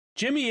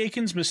Jimmy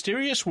Akin's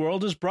Mysterious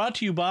World is brought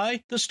to you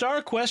by the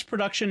Star Quest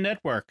Production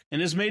Network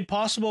and is made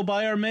possible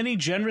by our many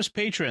generous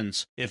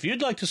patrons. If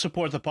you'd like to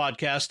support the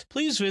podcast,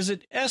 please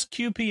visit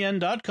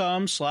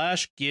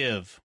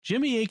sqpn.com/give.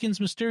 Jimmy Akin's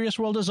Mysterious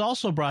World is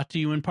also brought to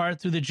you in part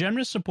through the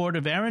generous support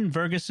of Aaron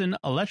Ferguson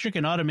Electric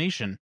and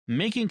Automation,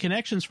 making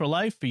connections for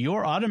life for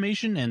your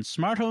automation and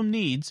smart home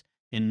needs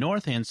in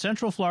North and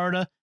Central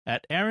Florida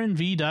at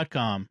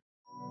aaronv.com.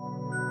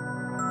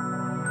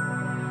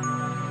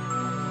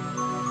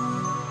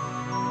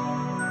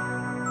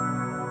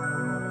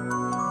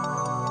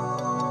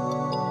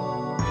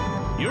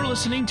 You're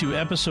listening to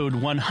episode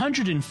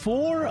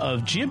 104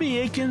 of Jimmy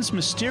Akin's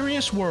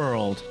Mysterious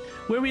World,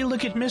 where we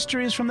look at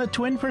mysteries from the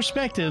twin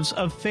perspectives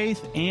of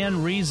faith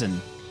and reason.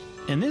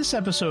 In this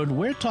episode,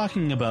 we're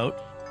talking about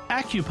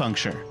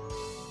acupuncture.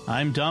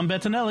 I'm Dom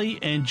Bettinelli,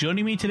 and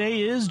joining me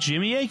today is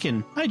Jimmy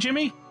Akin. Hi,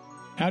 Jimmy.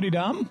 Howdy,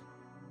 Dom.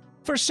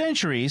 For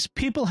centuries,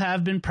 people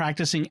have been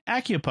practicing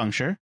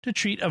acupuncture to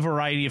treat a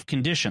variety of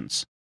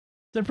conditions.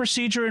 The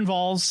procedure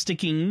involves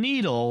sticking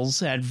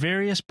needles at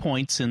various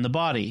points in the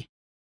body.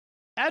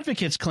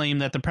 Advocates claim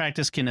that the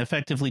practice can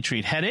effectively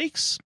treat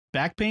headaches,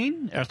 back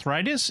pain,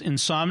 arthritis,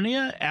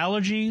 insomnia,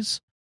 allergies,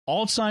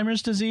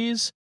 Alzheimer's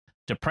disease,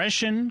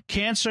 depression,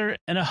 cancer,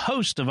 and a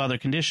host of other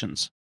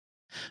conditions.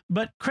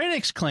 But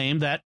critics claim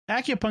that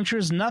acupuncture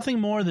is nothing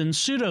more than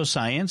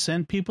pseudoscience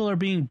and people are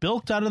being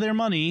bilked out of their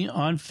money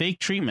on fake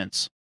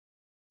treatments.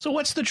 So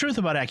what's the truth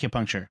about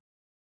acupuncture?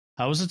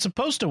 How is it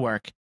supposed to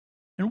work?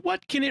 And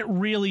what can it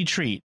really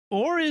treat?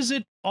 Or is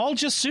it all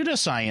just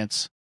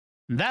pseudoscience?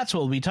 That's what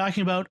we'll be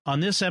talking about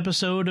on this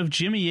episode of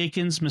Jimmy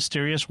Akin's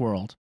Mysterious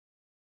World.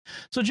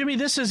 So, Jimmy,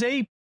 this is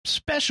a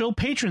special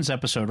patrons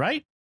episode,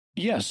 right?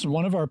 Yes,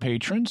 one of our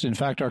patrons, in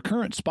fact, our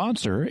current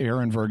sponsor,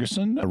 Aaron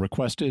Ferguson,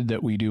 requested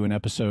that we do an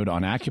episode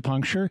on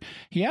acupuncture.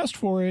 He asked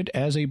for it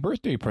as a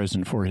birthday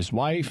present for his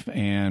wife,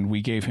 and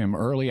we gave him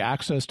early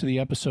access to the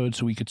episode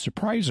so we could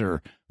surprise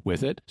her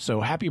with it.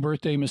 So happy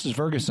birthday, Mrs.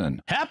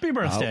 Ferguson. Happy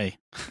birthday.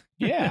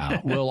 Yeah,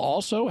 we'll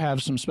also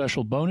have some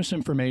special bonus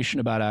information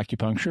about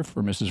acupuncture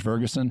for Mrs.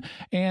 Ferguson.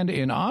 And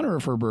in honor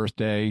of her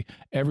birthday,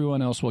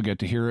 everyone else will get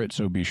to hear it.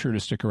 So be sure to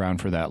stick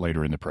around for that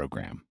later in the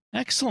program.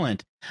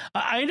 Excellent.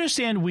 I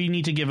understand we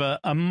need to give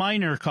a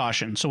minor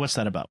caution. So what's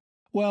that about?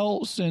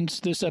 Well, since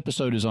this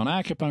episode is on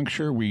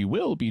acupuncture, we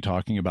will be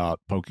talking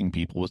about poking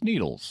people with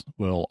needles.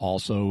 We'll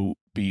also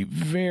be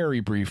very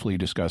briefly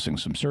discussing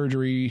some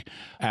surgery.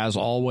 As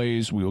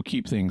always, we will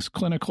keep things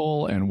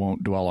clinical and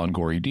won't dwell on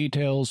gory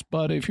details,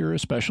 but if you're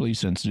especially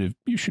sensitive,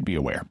 you should be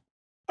aware.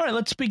 All right,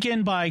 let's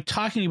begin by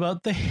talking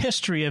about the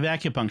history of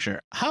acupuncture.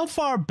 How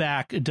far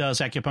back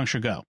does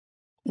acupuncture go?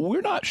 We're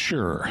not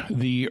sure.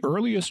 The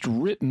earliest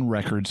written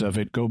records of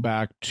it go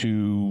back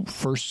to the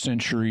first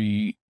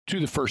century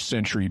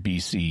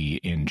BC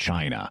in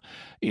China.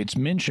 It's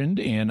mentioned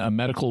in a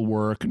medical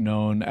work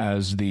known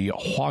as the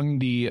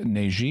Huangdi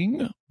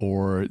Neijing,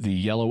 or the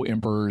Yellow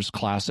Emperor's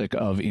Classic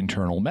of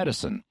Internal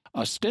Medicine.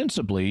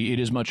 Ostensibly, it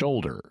is much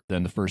older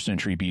than the first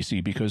century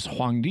BC because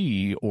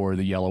Huangdi, or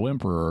the Yellow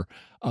Emperor,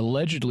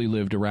 allegedly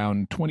lived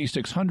around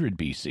 2600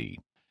 BC.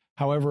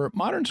 However,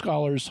 modern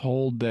scholars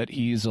hold that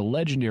he's a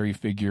legendary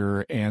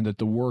figure and that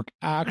the work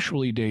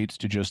actually dates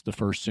to just the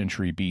first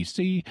century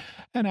BC,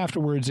 and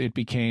afterwards it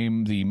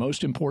became the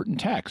most important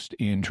text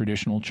in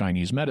traditional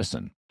Chinese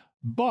medicine.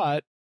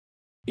 But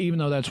even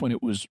though that's when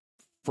it was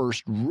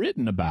first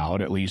written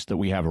about, at least that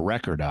we have a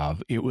record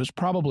of, it was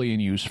probably in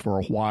use for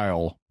a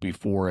while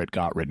before it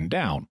got written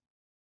down.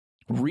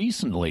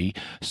 Recently,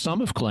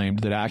 some have claimed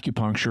that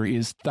acupuncture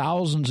is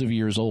thousands of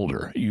years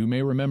older. You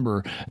may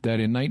remember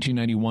that in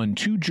 1991,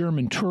 2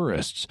 German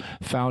tourists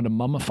found a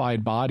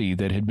mummified body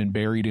that had been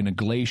buried in a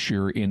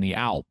glacier in the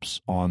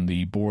Alps on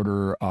the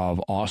border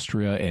of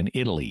Austria and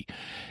Italy.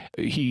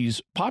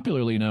 He's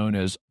popularly known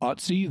as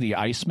Otzi the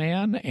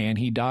Iceman, and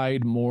he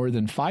died more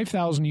than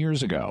 5,000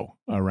 years ago,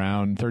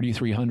 around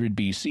 3300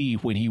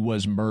 BC, when he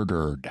was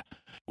murdered.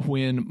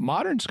 When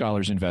modern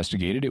scholars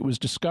investigated, it was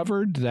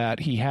discovered that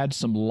he had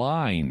some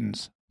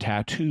lines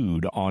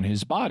tattooed on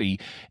his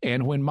body,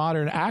 and when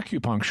modern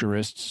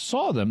acupuncturists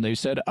saw them, they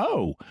said,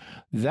 oh,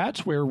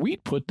 that's where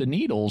we'd put the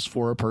needles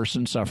for a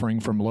person suffering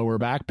from lower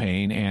back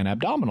pain and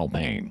abdominal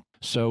pain.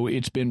 So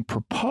it's been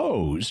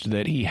proposed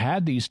that he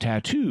had these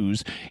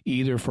tattoos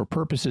either for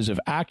purposes of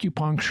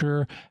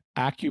acupuncture,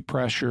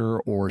 acupressure,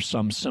 or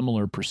some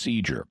similar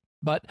procedure.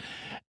 But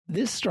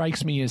this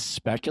strikes me as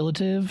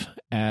speculative,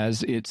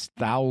 as it's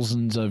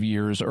thousands of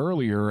years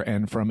earlier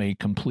and from a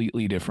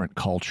completely different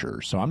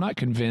culture. So I'm not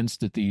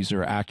convinced that these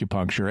are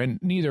acupuncture, and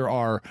neither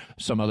are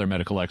some other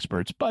medical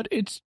experts, but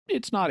it's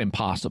not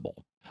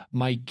impossible.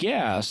 My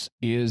guess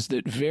is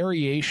that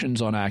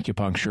variations on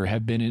acupuncture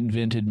have been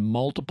invented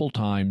multiple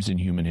times in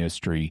human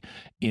history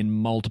in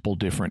multiple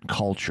different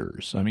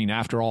cultures. I mean,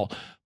 after all,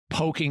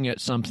 poking at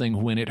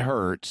something when it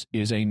hurts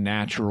is a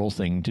natural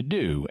thing to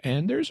do,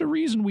 and there's a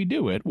reason we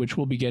do it, which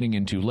we'll be getting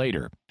into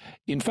later.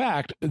 In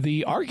fact,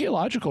 the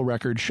archaeological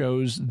record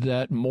shows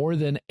that more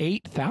than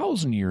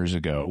 8,000 years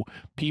ago,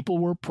 people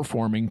were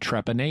performing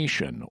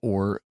trepanation,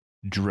 or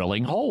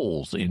drilling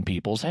holes in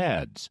people's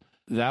heads.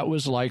 That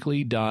was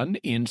likely done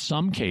in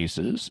some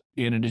cases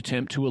in an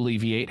attempt to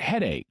alleviate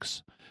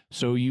headaches.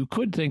 So you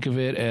could think of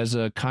it as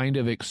a kind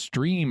of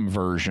extreme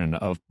version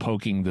of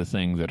poking the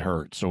thing that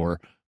hurts, or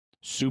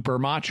super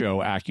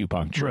macho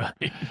acupuncture.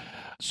 Right.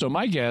 So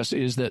my guess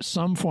is that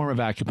some form of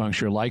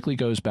acupuncture likely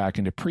goes back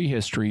into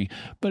prehistory,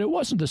 but it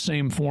wasn't the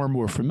same form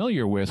we're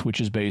familiar with,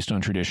 which is based on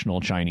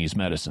traditional Chinese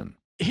medicine.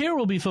 Here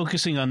we'll be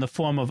focusing on the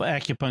form of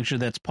acupuncture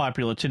that's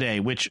popular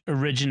today, which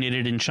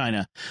originated in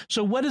China.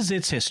 So what is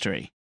its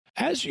history?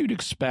 As you'd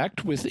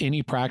expect with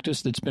any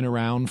practice that's been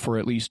around for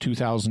at least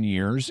 2,000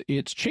 years,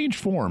 it's changed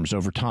forms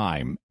over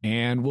time,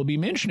 and we'll be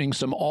mentioning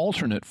some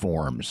alternate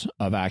forms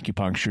of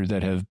acupuncture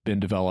that have been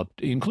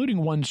developed,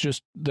 including ones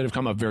just that have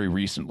come up very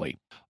recently.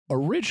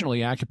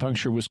 Originally,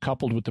 acupuncture was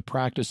coupled with the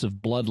practice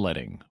of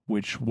bloodletting,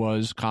 which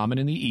was common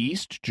in the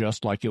East,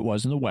 just like it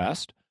was in the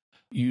West.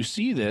 You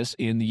see this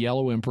in the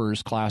Yellow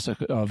Emperor's Classic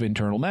of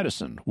Internal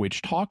Medicine,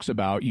 which talks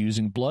about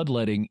using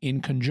bloodletting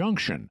in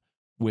conjunction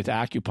with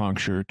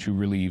acupuncture to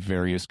relieve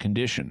various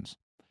conditions.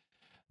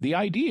 The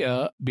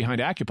idea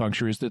behind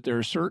acupuncture is that there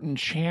are certain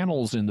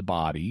channels in the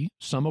body,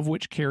 some of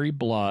which carry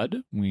blood,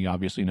 we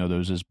obviously know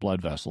those as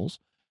blood vessels,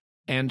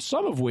 and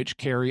some of which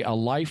carry a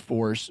life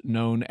force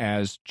known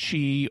as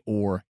qi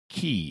or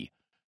qi.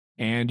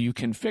 And you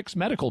can fix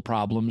medical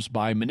problems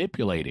by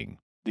manipulating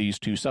these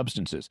two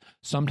substances.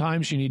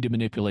 Sometimes you need to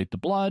manipulate the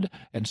blood,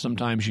 and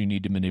sometimes you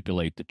need to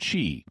manipulate the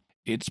qi.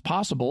 It's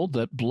possible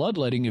that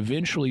bloodletting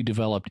eventually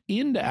developed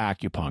into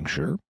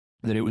acupuncture,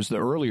 that it was the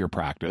earlier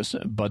practice,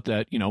 but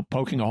that,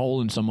 poking a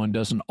hole in someone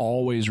doesn't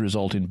always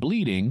result in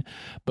bleeding,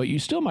 but you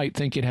still might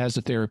think it has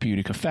a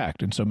therapeutic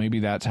effect, and so maybe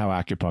that's how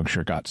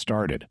acupuncture got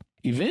started.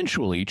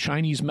 Eventually,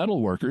 Chinese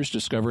metalworkers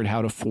discovered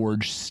how to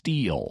forge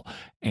steel,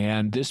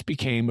 and this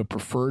became a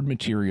preferred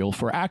material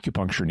for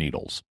acupuncture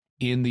needles.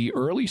 In the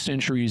early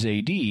centuries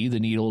AD, the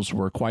needles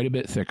were quite a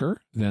bit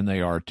thicker than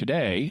they are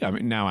today. I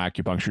mean, now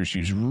acupuncturists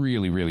use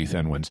really, really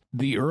thin ones.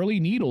 The early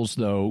needles,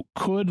 though,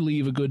 could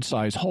leave a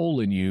good-sized hole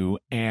in you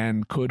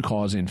and could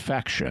cause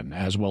infection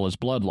as well as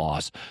blood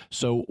loss.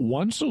 So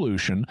one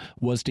solution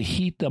was to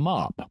heat them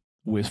up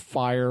with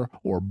fire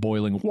or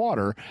boiling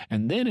water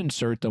and then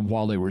insert them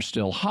while they were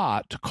still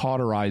hot to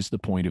cauterize the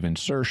point of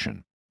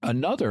insertion.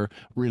 Another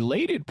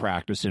related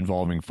practice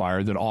involving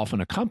fire that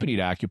often accompanied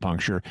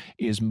acupuncture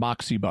is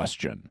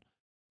moxibustion.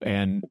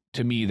 And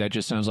to me, that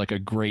just sounds like a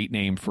great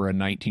name for a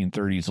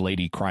 1930s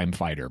lady crime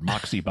fighter,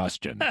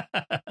 moxibustion.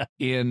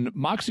 In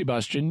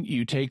moxibustion,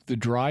 you take the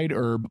dried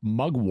herb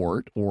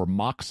mugwort or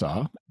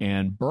moxa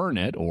and burn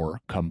it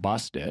or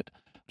combust it.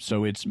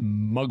 So it's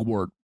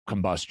mugwort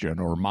combustion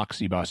or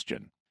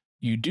moxibustion.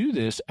 You do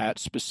this at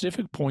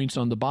specific points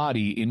on the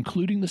body,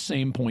 including the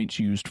same points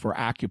used for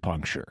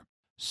acupuncture.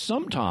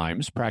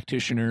 Sometimes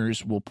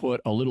practitioners will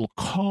put a little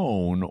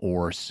cone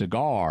or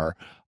cigar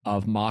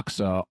of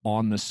moxa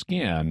on the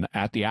skin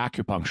at the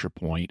acupuncture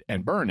point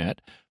and burn it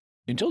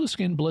until the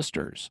skin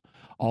blisters,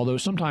 although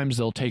sometimes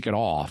they'll take it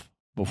off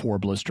before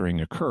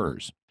blistering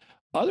occurs.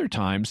 Other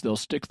times they'll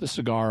stick the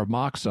cigar of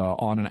moxa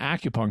on an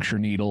acupuncture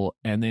needle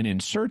and then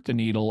insert the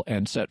needle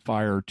and set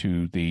fire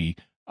to the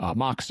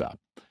moxa.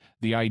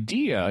 The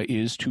idea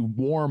is to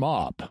warm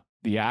up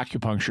the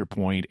acupuncture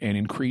point and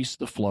increase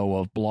the flow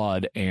of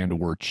blood and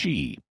or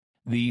qi.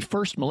 The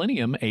first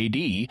millennium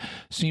AD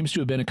seems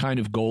to have been a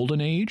kind of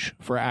golden age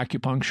for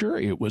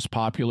acupuncture. It was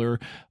popular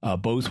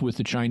both with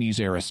the Chinese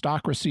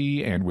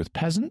aristocracy and with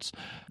peasants.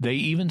 They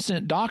even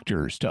sent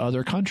doctors to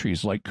other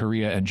countries like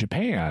Korea and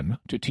Japan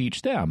to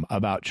teach them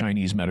about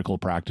Chinese medical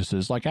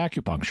practices like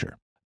acupuncture.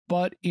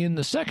 But in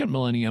the second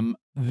millennium,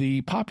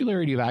 the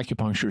popularity of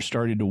acupuncture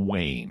started to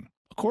wane.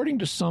 According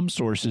to some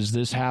sources,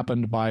 this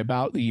happened by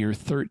about the year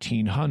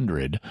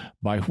 1300,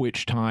 by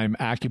which time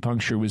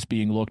acupuncture was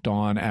being looked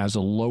on as a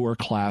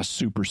lower-class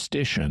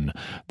superstition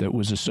that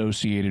was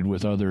associated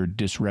with other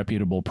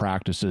disreputable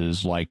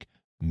practices like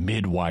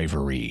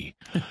midwifery,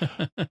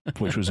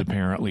 which was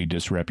apparently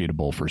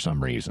disreputable for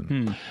some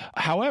reason.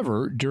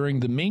 However,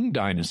 during the Ming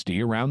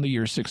Dynasty, around the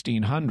year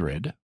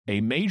 1600, a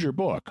major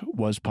book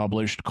was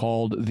published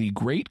called The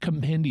Great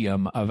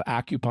Compendium of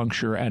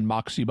Acupuncture and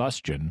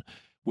Moxibustion,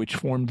 which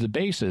formed the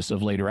basis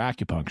of later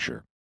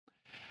acupuncture.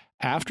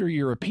 After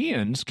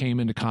Europeans came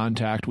into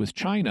contact with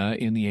China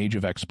in the age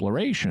of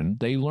exploration,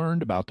 they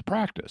learned about the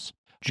practice.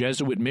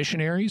 Jesuit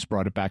missionaries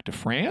brought it back to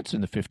France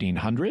in the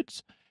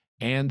 1500s,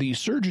 and the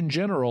Surgeon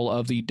General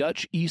of the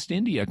Dutch East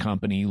India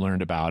Company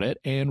learned about it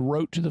and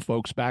wrote to the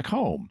folks back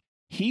home.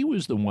 He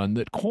was the one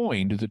that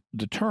coined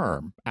the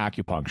term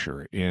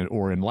acupuncture,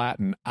 or in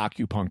Latin,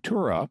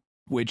 acupunctura,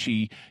 which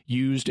he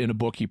used in a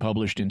book he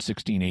published in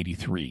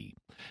 1683.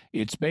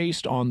 It's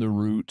based on the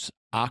roots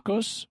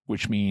acus,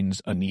 which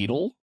means a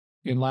needle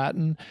in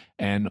Latin,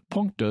 and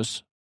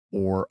punctus,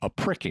 or a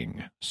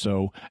pricking.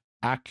 So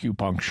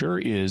acupuncture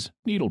is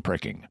needle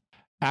pricking.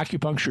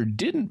 Acupuncture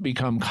didn't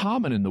become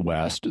common in the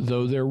West,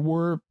 though there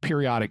were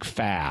periodic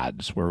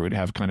fads where it would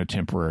have kind of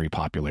temporary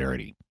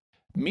popularity.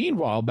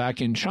 Meanwhile,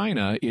 back in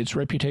China, its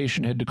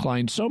reputation had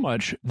declined so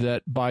much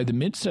that by the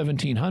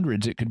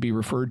mid-1700s, it could be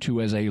referred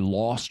to as a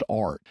lost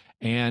art.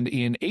 And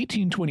in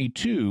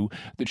 1822,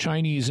 the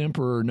Chinese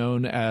emperor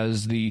known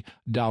as the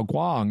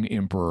Daoguang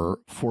Emperor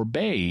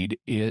forbade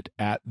it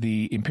at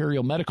the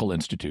Imperial Medical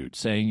Institute,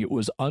 saying it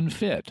was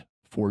unfit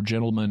for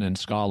gentlemen and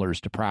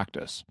scholars to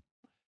practice.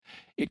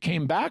 It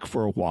came back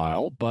for a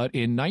while, but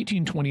in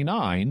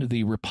 1929,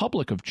 the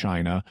Republic of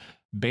China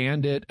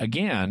banned it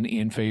again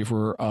in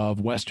favor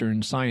of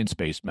Western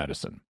science-based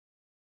medicine.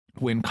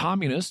 When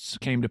communists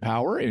came to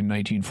power in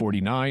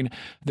 1949,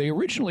 they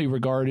originally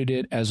regarded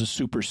it as a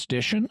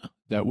superstition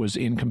that was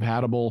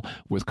incompatible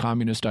with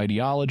communist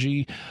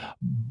ideology,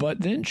 but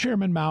then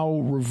Chairman Mao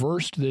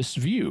reversed this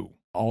view.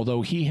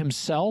 Although he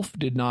himself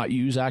did not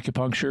use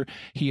acupuncture,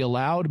 he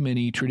allowed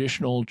many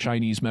traditional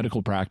Chinese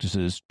medical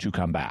practices to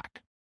come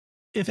back.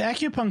 If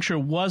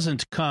acupuncture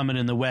wasn't common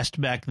in the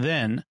West back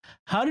then,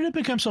 how did it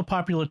become so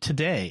popular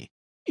today?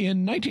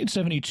 In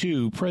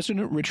 1972,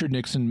 President Richard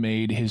Nixon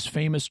made his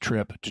famous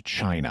trip to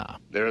China.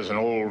 There is an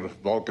old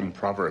Vulcan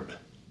proverb.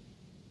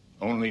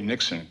 Only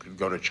Nixon could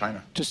go to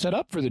China. To set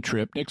up for the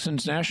trip,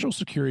 Nixon's national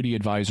security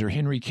advisor,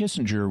 Henry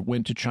Kissinger,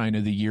 went to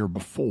China the year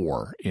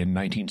before, in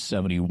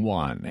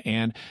 1971.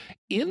 And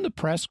in the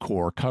press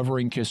corps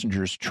covering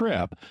Kissinger's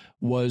trip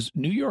was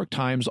New York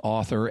Times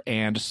author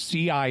and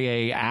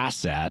CIA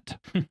asset,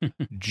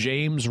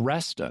 James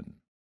Reston.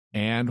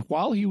 And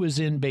while he was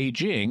in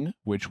Beijing,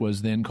 which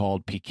was then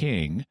called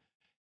Peking,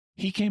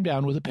 he came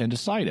down with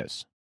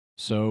appendicitis.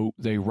 So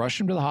they rushed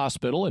him to the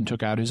hospital and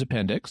took out his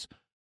appendix.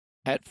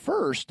 At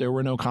first, there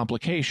were no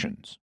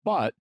complications,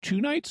 but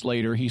 2 nights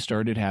later, he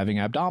started having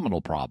abdominal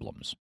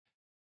problems.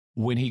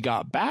 When he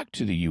got back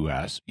to the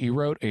U.S., he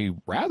wrote a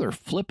rather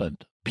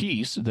flippant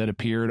piece that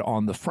appeared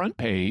on the front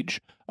page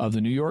of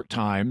the New York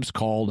Times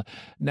called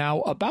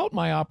 "Now About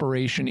My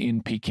Operation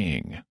in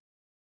Peking,"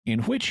 in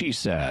which he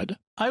said,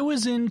 I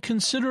was in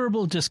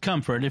considerable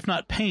discomfort, if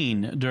not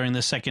pain, during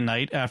the second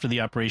night after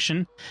the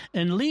operation,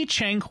 and Li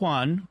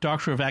Changhuan,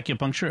 doctor of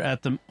acupuncture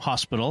at the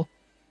hospital,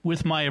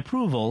 with my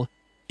approval,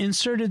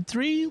 inserted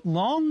 3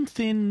 long,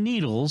 thin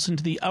needles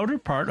into the outer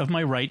part of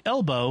my right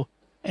elbow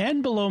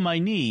and below my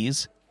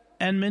knees,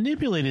 and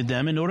manipulated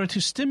them in order to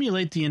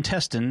stimulate the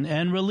intestine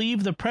and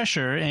relieve the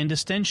pressure and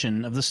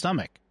distension of the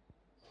stomach.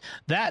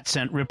 That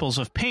sent ripples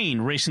of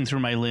pain racing through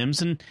my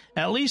limbs and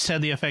at least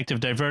had the effect of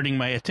diverting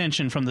my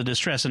attention from the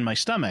distress in my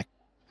stomach.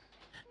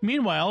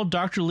 Meanwhile,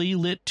 Dr. Li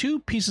lit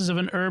 2 pieces of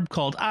an herb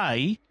called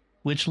ai,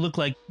 which looked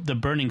like the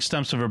burning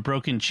stumps of a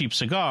broken cheap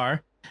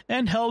cigar,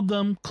 and held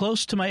them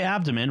close to my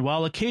abdomen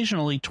while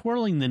occasionally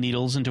twirling the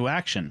needles into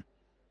action.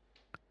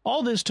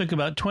 All this took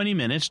about 20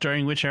 minutes,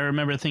 during which I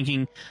remember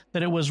thinking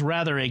that it was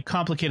rather a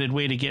complicated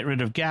way to get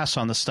rid of gas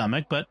on the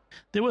stomach, but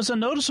there was a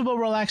noticeable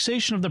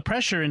relaxation of the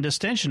pressure and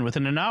distension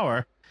within an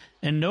hour,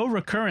 and no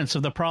recurrence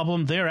of the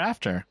problem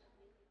thereafter.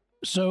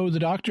 So the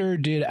doctor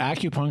did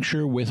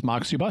acupuncture with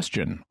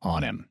moxibustion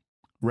on him.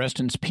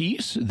 Reston's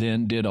piece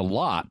then did a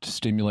lot to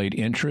stimulate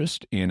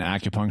interest in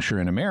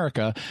acupuncture in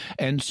America,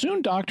 and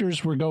soon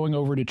doctors were going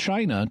over to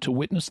China to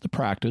witness the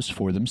practice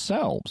for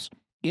themselves.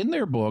 In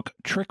their book,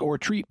 Trick or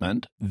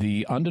Treatment,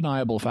 The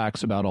Undeniable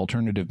Facts About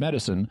Alternative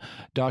Medicine,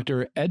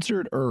 Dr.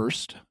 Edzard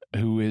Erst,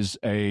 who is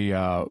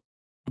a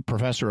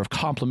professor of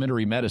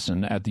complementary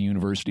medicine at the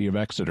University of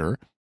Exeter,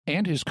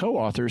 and his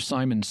co-author,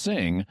 Simon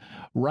Singh,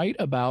 write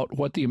about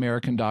what the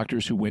American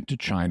doctors who went to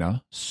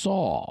China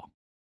saw.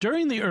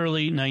 During the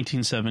early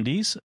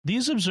 1970s,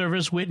 these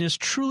observers witnessed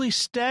truly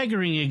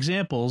staggering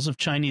examples of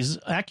Chinese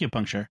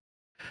acupuncture.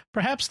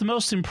 Perhaps the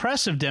most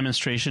impressive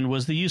demonstration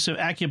was the use of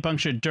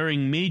acupuncture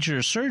during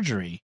major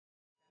surgery.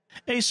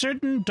 A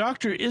certain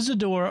Dr.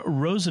 Isidore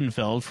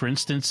Rosenfeld, for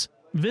instance,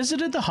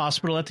 visited the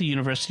hospital at the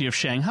University of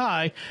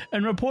Shanghai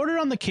and reported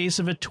on the case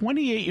of a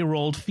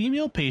 28-year-old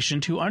female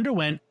patient who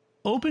underwent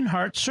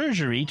open-heart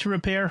surgery to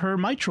repair her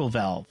mitral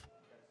valve.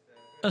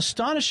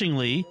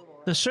 Astonishingly,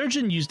 the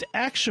surgeon used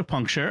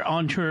acupuncture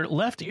on her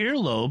left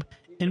earlobe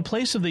in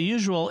place of the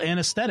usual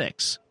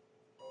anesthetics.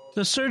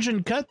 The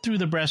surgeon cut through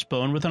the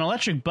breastbone with an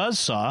electric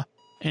buzzsaw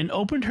and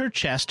opened her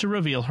chest to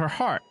reveal her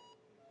heart.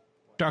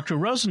 Dr.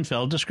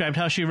 Rosenfeld described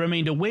how she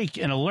remained awake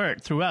and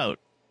alert throughout.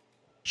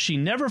 She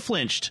never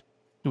flinched.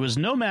 There was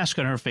no mask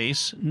on her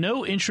face,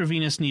 no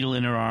intravenous needle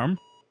in her arm.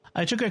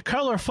 I took a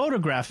color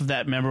photograph of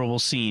that memorable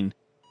scene,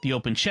 the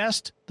open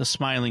chest, the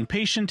smiling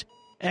patient,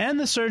 and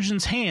the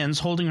surgeon's hands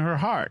holding her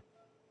heart.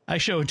 I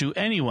show it to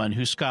anyone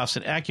who scoffs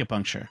at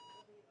acupuncture.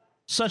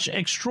 Such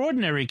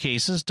extraordinary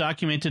cases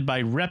documented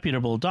by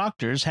reputable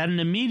doctors had an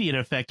immediate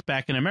effect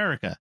back in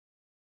America.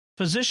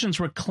 Physicians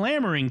were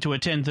clamoring to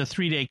attend the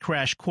 3-day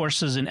crash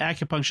courses in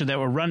acupuncture that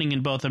were running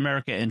in both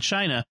America and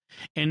China,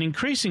 and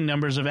increasing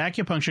numbers of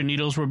acupuncture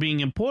needles were being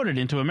imported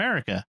into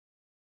America.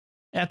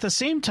 At the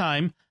same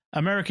time,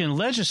 American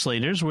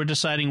legislators were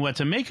deciding what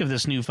to make of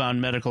this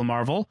newfound medical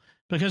marvel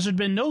because there had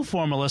been no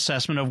formal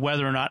assessment of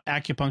whether or not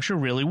acupuncture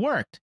really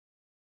worked.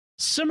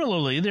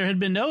 Similarly, there had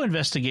been no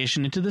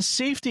investigation into the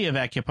safety of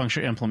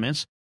acupuncture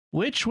implements,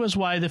 which was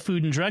why the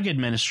Food and Drug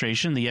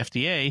Administration, the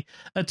FDA,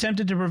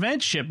 attempted to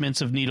prevent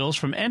shipments of needles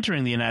from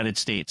entering the United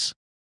States.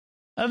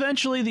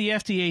 Eventually, the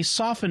FDA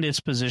softened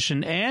its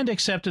position and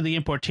accepted the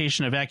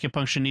importation of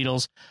acupuncture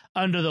needles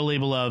under the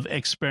label of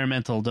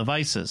experimental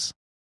devices.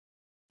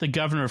 The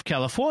governor of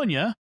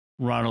California,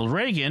 Ronald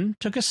Reagan,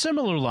 took a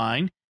similar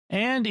line,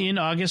 and in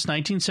August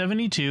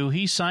 1972,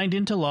 he signed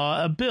into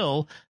law a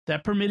bill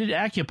that permitted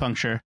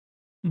acupuncture,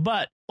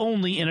 but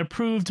only in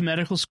approved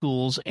medical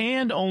schools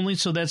and only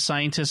so that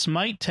scientists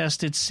might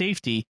test its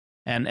safety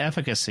and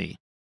efficacy.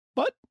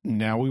 But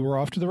now we were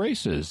off to the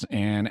races,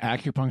 and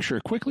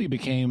acupuncture quickly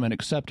became an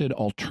accepted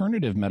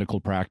alternative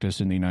medical practice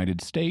in the United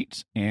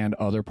States and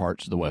other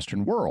parts of the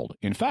Western world.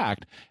 In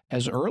fact,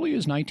 as early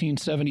as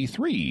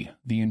 1973,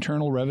 the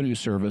Internal Revenue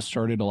Service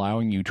started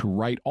allowing you to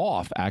write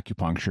off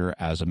acupuncture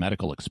as a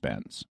medical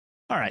expense.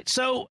 All right,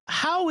 so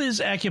how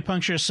is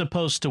acupuncture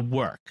supposed to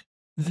work?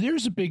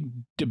 There's a big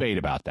debate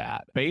about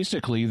that.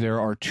 Basically, there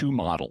are two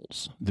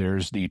models.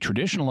 There's the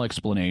traditional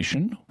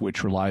explanation,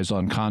 which relies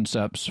on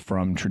concepts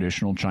from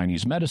traditional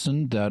Chinese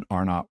medicine that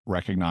are not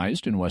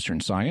recognized in Western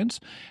science.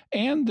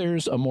 And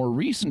there's a more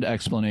recent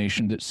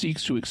explanation that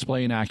seeks to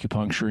explain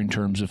acupuncture in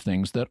terms of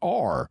things that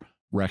are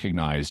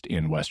recognized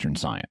in Western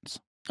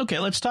science. Okay,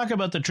 let's talk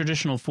about the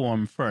traditional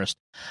form first.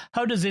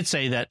 How does it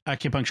say that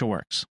acupuncture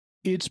works?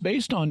 It's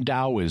based on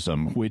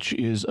Taoism, which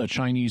is a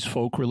Chinese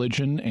folk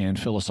religion and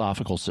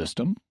philosophical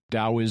system.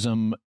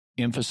 Taoism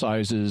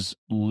emphasizes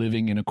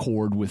living in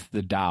accord with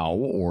the Tao,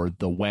 or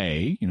the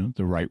way,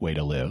 the right way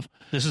to live.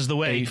 This is the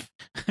way.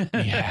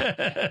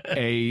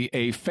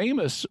 A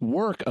famous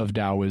work of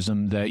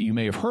Taoism that you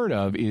may have heard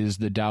of is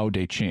the Tao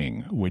Te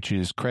Ching, which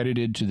is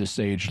credited to the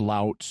sage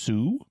Lao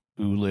Tzu,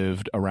 who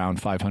lived around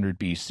 500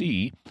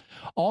 BC.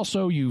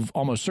 Also, you've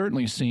almost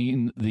certainly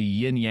seen the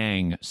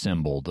yin-yang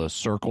symbol, the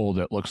circle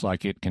that looks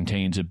like it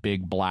contains a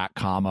big black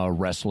comma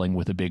wrestling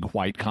with a big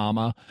white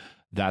comma.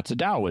 That's a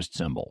Taoist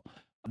symbol.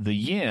 The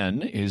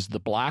yin is the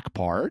black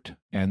part,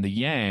 and the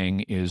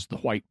yang is the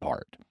white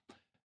part.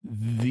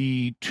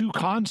 The two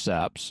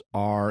concepts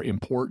are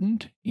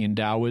important in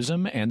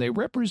Taoism, and they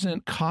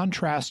represent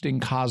contrasting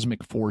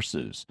cosmic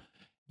forces.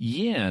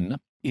 Yin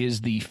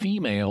is the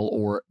female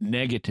or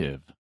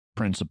negative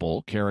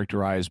principle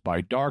characterized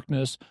by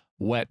darkness,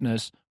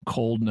 wetness,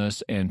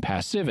 coldness, and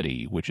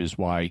passivity, which is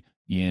why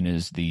yin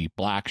is the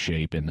black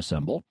shape in the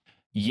symbol.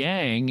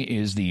 Yang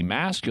is the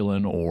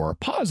masculine or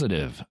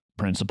positive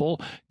principle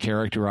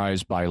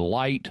characterized by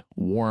light,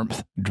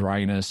 warmth,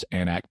 dryness,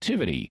 and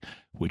activity,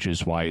 which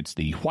is why it's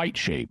the white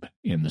shape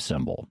in the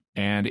symbol.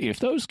 And if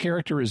those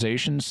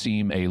characterizations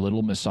seem a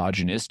little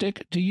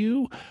misogynistic to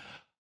you,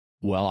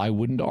 well, I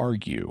wouldn't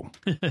argue.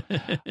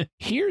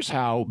 Here's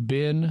how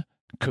Ben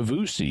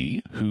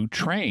Kavusi, who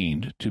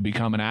trained to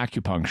become an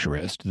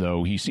acupuncturist,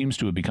 though he seems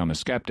to have become a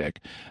skeptic,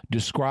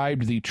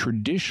 described the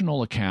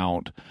traditional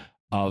account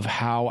of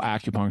how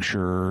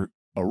acupuncture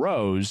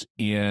arose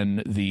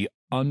in the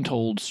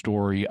untold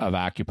story of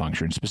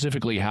acupuncture, and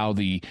specifically how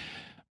the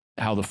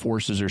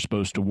forces are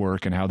supposed to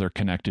work and how they're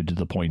connected to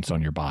the points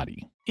on your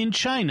body. In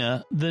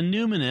China, the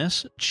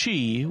numinous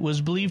qi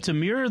was believed to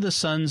mirror the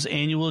sun's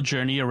annual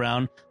journey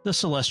around the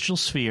celestial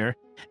sphere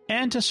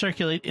and to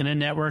circulate in a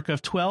network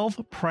of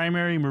 12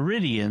 primary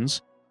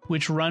meridians,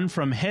 which run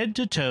from head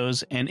to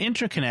toes and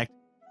interconnect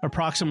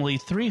approximately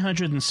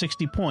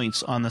 360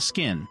 points on the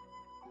skin.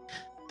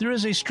 There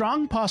is a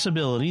strong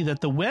possibility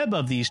that the web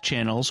of these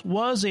channels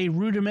was a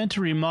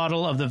rudimentary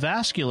model of the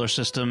vascular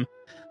system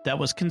that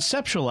was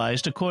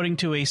conceptualized according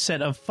to a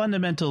set of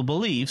fundamental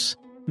beliefs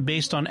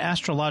based on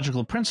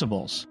astrological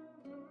principles.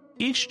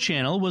 Each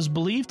channel was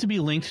believed to be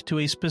linked to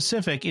a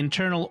specific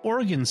internal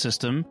organ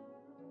system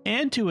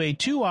and to a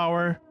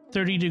 2-hour,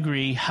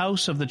 30-degree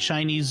house of the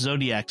Chinese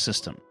zodiac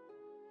system.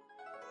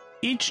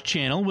 Each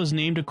channel was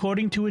named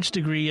according to its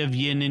degree of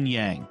yin and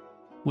yang,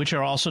 which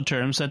are also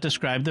terms that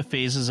describe the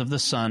phases of the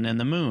sun and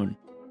the moon.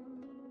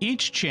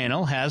 Each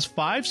channel has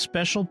 5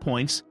 special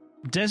points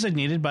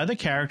designated by the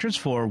characters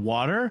for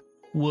water,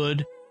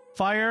 wood,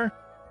 fire,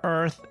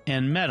 earth,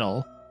 and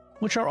metal,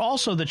 which are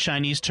also the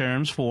Chinese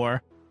terms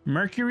for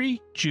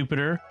Mercury,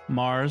 Jupiter,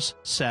 Mars,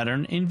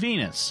 Saturn, and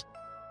Venus.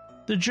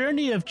 The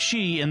journey of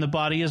qi in the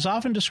body is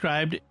often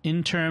described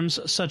in terms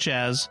such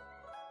as,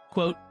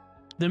 quote,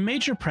 "The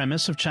major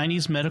premise of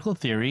Chinese medical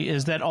theory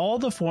is that all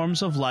the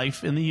forms of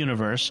life in the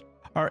universe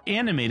are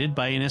animated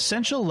by an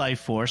essential life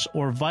force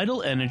or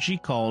vital energy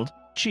called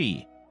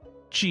qi.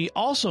 Qi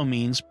also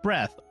means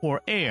breath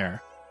or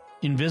air,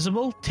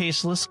 invisible,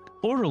 tasteless,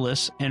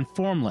 odorless, and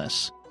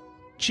formless.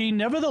 Qi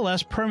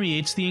nevertheless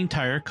permeates the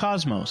entire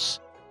cosmos.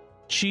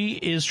 Qi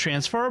is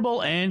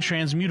transferable and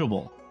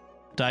transmutable.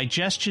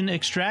 Digestion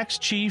extracts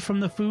qi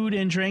from the food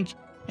and drink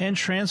and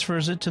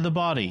transfers it to the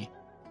body.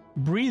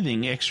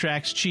 Breathing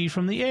extracts qi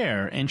from the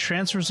air and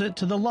transfers it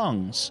to the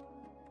lungs.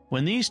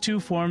 When these two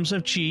forms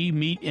of qi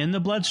meet in the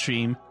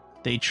bloodstream,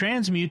 they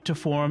transmute to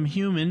form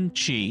human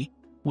qi,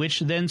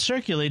 which then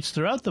circulates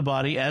throughout the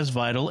body as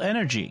vital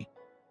energy.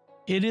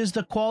 It is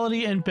the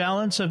quality and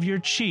balance of your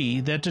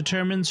qi that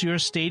determines your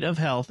state of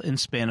health and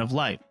span of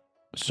life."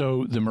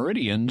 So the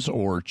meridians,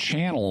 or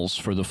channels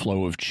for the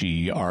flow of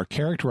qi, are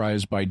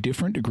characterized by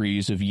different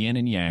degrees of yin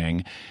and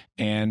yang,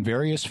 and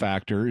various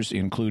factors,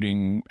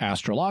 including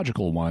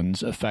astrological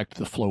ones, affect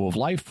the flow of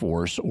life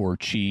force, or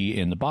qi,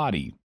 in the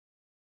body.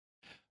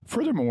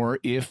 Furthermore,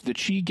 if the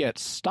qi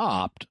gets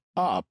stopped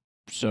up,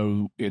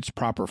 so its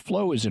proper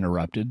flow is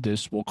interrupted,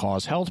 this will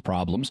cause health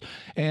problems,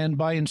 and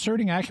by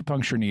inserting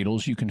acupuncture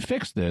needles, you can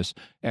fix this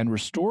and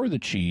restore the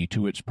qi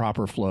to its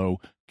proper flow,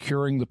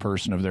 curing the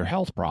person of their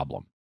health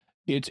problem.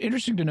 It's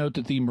interesting to note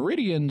that the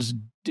meridians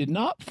did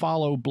not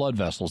follow blood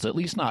vessels, at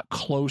least not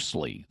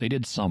closely. They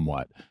did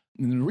somewhat.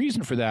 And the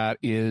reason for that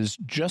is,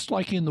 just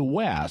like in the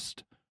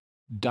West,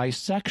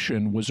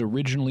 dissection was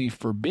originally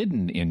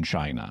forbidden in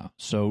China,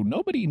 so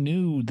nobody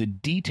knew the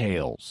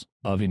details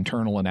of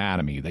internal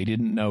anatomy. They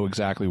didn't know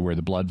exactly where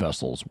the blood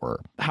vessels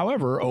were.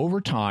 However,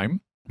 over time,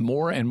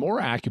 more and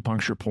more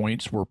acupuncture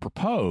points were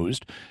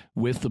proposed,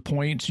 with the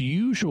points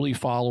usually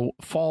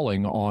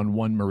falling on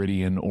one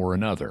meridian or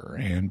another.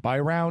 And by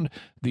around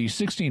the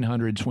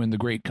 1600s, when the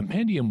Great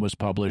Compendium was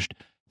published,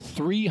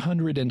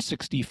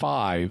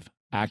 365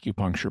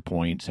 acupuncture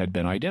points had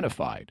been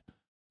identified.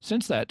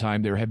 Since that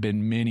time, there have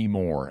been many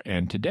more,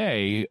 and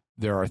today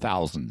there are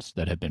thousands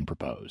that have been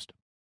proposed.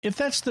 If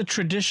that's the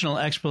traditional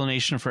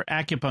explanation for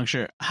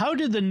acupuncture, how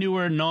did the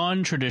newer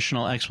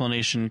non-traditional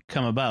explanation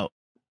come about?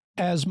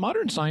 As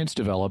modern science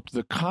developed,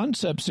 the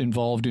concepts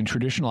involved in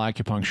traditional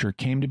acupuncture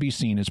came to be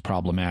seen as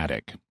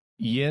problematic.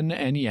 Yin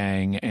and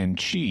yang and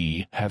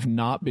qi have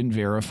not been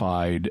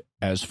verified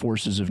as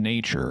forces of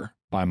nature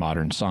by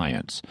modern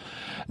science.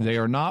 They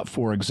are not,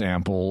 for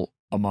example,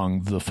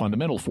 among the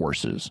fundamental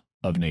forces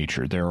of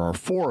nature. There are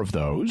 4 of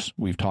those.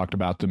 We've talked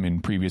about them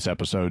in previous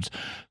episodes: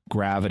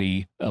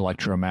 gravity,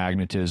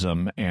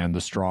 electromagnetism, and the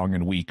strong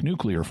and weak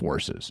nuclear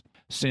forces.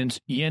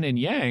 Since yin and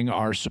yang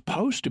are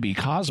supposed to be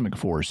cosmic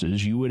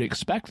forces, you would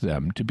expect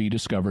them to be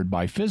discovered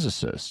by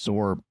physicists,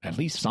 or at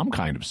least some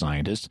kind of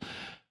scientists,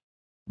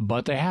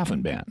 but they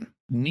haven't been.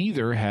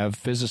 Neither have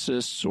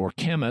physicists or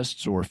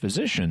chemists or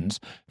physicians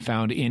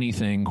found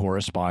anything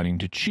corresponding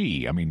to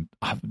qi. I mean,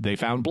 they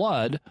found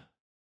blood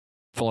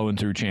flowing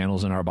through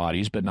channels in our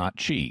bodies, but not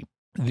qi.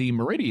 The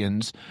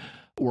meridians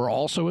were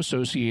also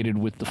associated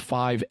with the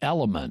 5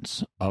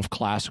 elements of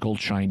classical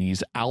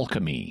Chinese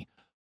alchemy: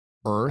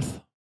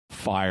 earth,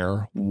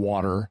 fire,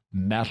 water,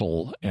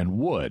 metal, and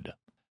wood.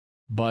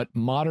 But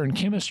modern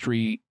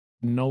chemistry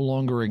no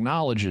longer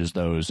acknowledges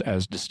those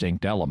as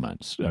distinct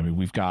elements. I mean,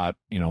 we've got,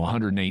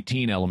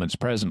 118 elements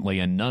presently,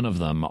 and none of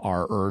them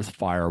are earth,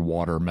 fire,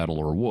 water, metal,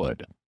 or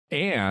wood.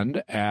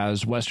 And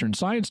as Western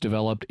science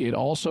developed, it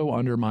also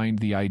undermined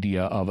the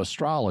idea of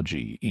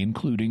astrology,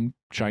 including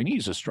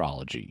Chinese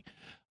astrology.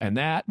 And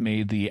that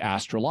made the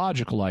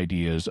astrological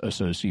ideas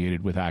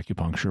associated with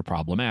acupuncture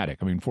problematic.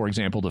 I mean, for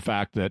example, the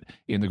fact that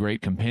in the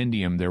Great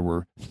Compendium there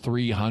were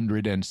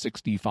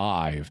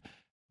 365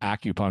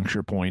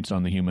 acupuncture points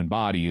on the human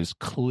body is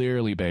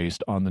clearly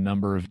based on the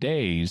number of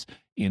days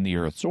in the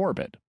Earth's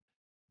orbit.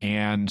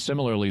 And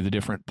similarly, the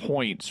different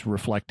points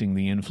reflecting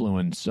the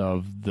influence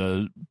of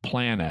the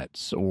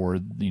planets, or,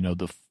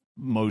 the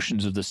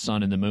motions of the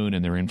sun and the moon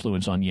and their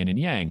influence on yin and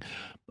yang,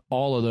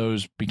 all of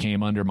those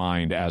became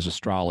undermined as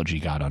astrology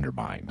got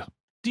undermined.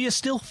 Do you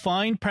still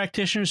find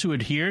practitioners who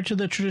adhere to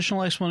the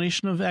traditional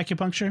explanation of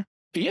acupuncture?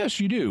 Yes,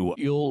 you do.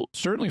 You'll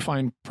certainly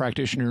find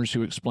practitioners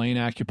who explain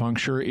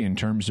acupuncture in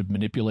terms of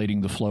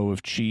manipulating the flow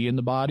of qi in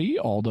the body,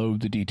 although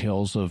the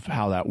details of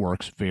how that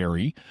works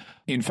vary.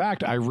 In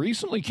fact, I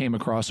recently came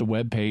across a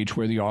web page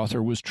where the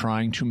author was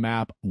trying to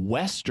map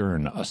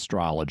Western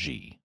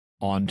astrology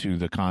onto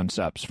the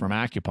concepts from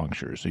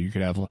acupuncture. So you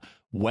could have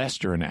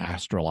Western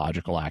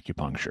astrological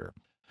acupuncture.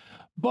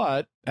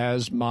 But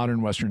as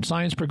modern Western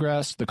science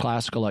progressed, the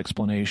classical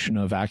explanation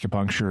of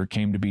acupuncture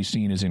came to be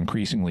seen as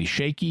increasingly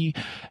shaky,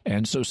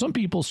 and so some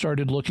people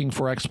started looking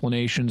for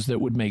explanations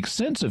that would make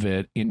sense of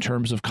it in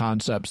terms of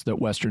concepts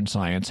that Western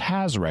science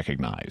has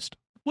recognized.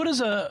 What does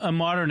a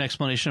modern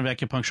explanation of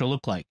acupuncture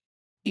look like?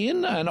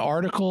 In an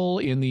article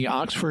in the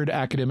Oxford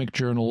academic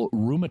journal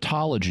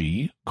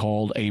Rheumatology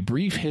called A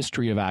Brief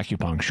History of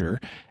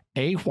Acupuncture,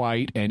 A.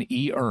 White and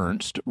E.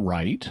 Ernst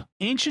write,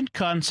 ancient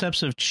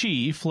concepts of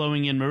qi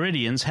flowing in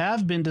meridians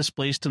have been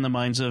displaced in the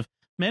minds of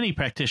many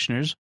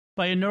practitioners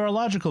by a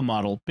neurological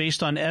model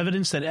based on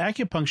evidence that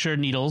acupuncture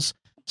needles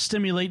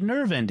stimulate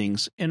nerve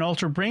endings and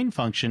alter brain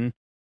function,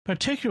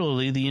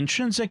 particularly the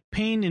intrinsic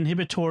pain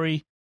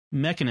inhibitory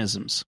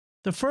mechanisms.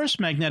 The first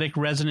magnetic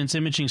resonance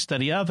imaging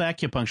study of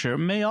acupuncture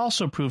may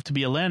also prove to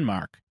be a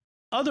landmark.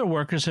 Other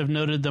workers have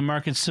noted the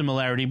marked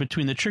similarity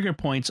between the trigger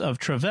points of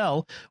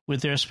Travell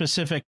with their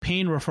specific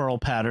pain referral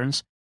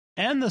patterns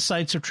and the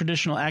sites of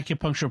traditional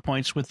acupuncture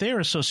points with their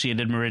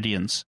associated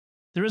meridians.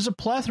 There is a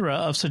plethora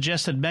of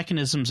suggested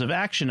mechanisms of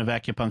action of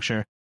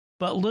acupuncture,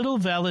 but little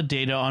valid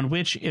data on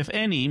which, if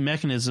any,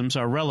 mechanisms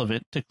are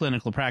relevant to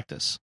clinical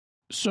practice.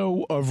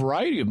 So a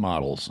variety of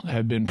models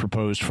have been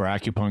proposed for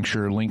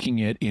acupuncture, linking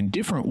it in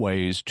different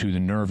ways to the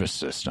nervous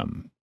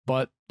system,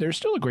 but there's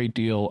still a great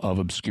deal of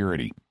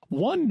obscurity.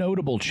 One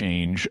notable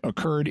change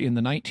occurred in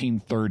the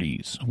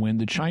 1930s when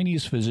the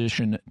Chinese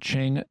physician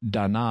Cheng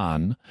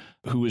Danan,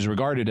 who is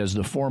regarded as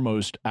the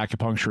foremost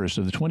acupuncturist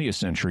of the 20th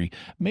century,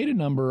 made a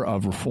number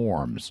of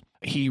reforms.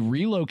 He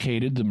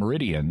relocated the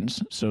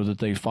meridians so that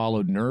they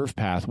followed nerve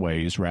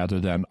pathways rather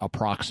than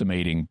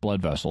approximating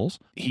blood vessels.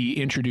 He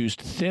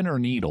introduced thinner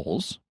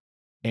needles,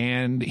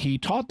 and he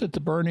taught that the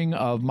burning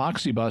of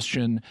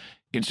moxibustion,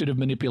 instead of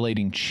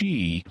manipulating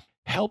qi,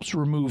 helps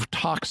remove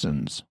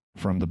toxins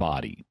from the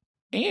body.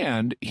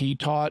 And he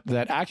taught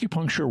that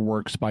acupuncture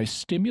works by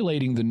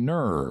stimulating the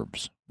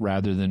nerves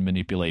rather than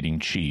manipulating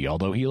qi,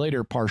 although he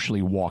later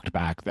partially walked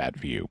back that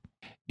view.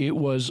 It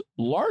was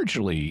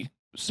largely,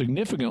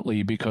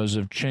 significantly because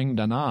of Cheng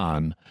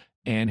Danan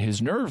and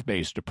his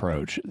nerve-based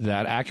approach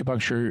that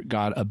acupuncture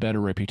got a better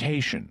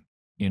reputation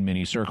in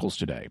many circles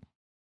today.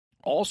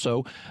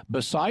 Also,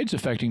 besides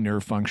affecting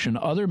nerve function,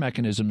 other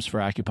mechanisms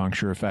for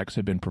acupuncture effects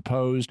have been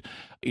proposed,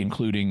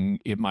 including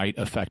it might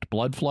affect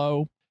blood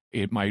flow,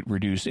 it might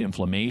reduce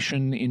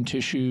inflammation in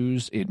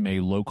tissues, it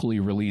may locally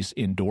release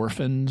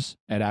endorphins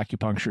at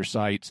acupuncture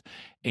sites,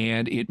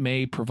 and it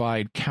may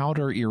provide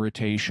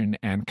counter-irritation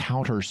and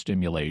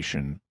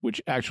counter-stimulation,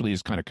 which actually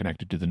is kind of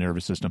connected to the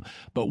nervous system,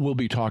 but we'll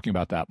be talking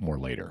about that more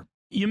later.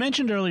 You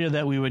mentioned earlier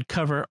that we would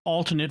cover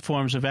alternate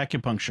forms of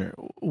acupuncture.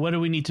 What do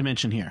we need to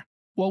mention here?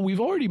 Well,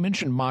 we've already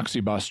mentioned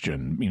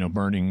moxibustion,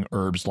 burning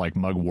herbs like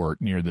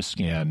mugwort near the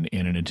skin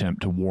in an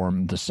attempt to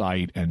warm the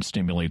site and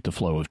stimulate the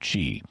flow of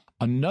qi.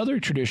 Another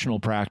traditional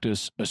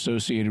practice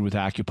associated with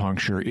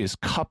acupuncture is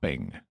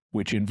cupping,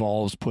 which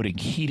involves putting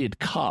heated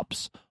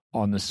cups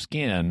on the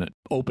skin,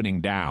 opening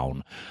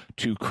down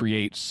to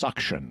create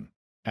suction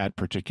at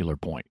particular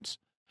points.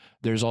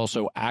 There's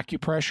also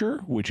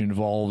acupressure, which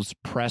involves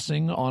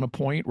pressing on a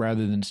point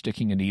rather than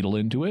sticking a needle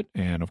into it.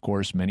 And of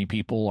course, many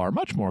people are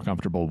much more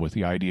comfortable with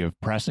the idea of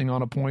pressing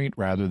on a point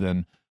rather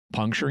than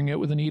puncturing it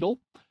with a needle.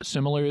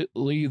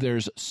 Similarly,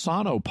 there's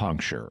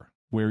sonopuncture,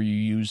 where you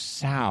use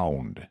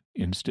sound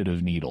instead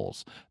of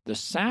needles. The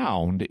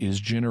sound is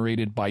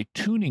generated by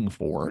tuning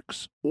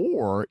forks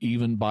or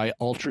even by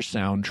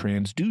ultrasound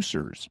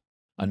transducers.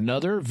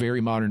 Another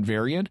very modern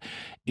variant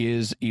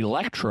is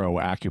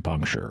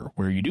electro-acupuncture,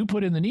 where you do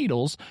put in the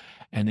needles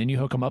and then you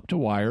hook them up to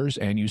wires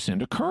and you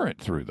send a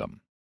current through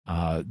them.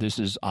 This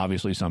is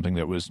obviously something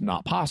that was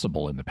not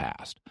possible in the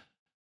past.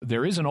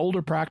 There is an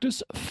older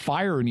practice,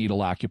 fire needle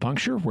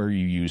acupuncture, where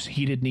you use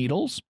heated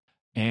needles.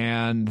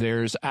 And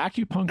there's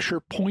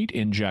acupuncture point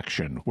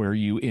injection, where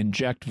you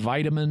inject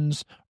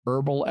vitamins,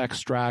 herbal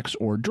extracts,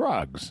 or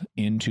drugs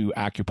into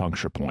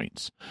acupuncture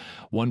points.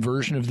 One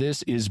version of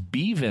this is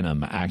bee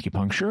venom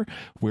acupuncture,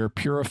 where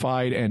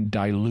purified and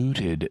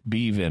diluted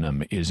bee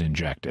venom is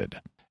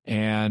injected.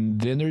 And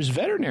then there's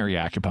veterinary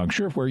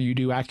acupuncture, where you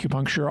do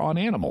acupuncture on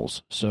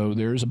animals. So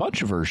there's a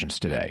bunch of versions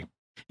today.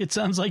 It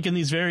sounds like in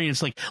these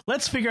variants, like,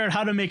 let's figure out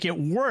how to make it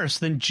worse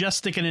than just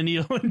sticking a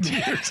needle into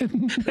it.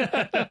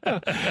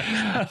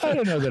 I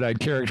don't know that I'd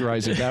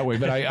characterize it that way,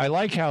 but I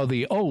like how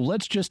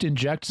let's just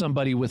inject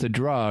somebody with a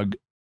drug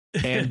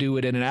and do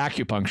it in an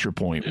acupuncture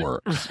point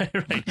works.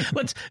 Right.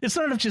 It's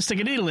not enough just stick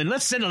a needle in.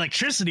 Let's send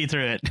electricity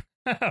through it.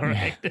 All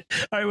right.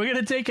 All right. We're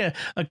going to take a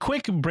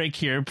quick break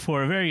here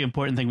for a very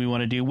important thing we want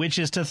to do, which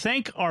is to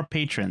thank our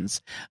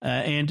patrons.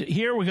 And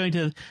here we're going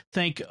to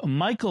thank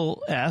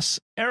Michael S.,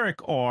 Eric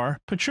R.,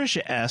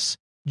 Patricia S.,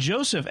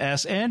 Joseph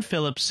S., and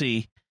Philip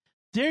C.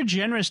 Their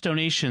generous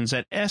donations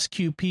at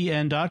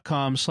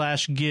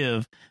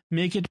sqpn.com/give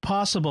make it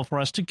possible for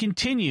us to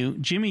continue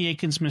Jimmy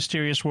Akin's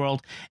Mysterious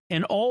World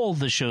and all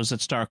the shows at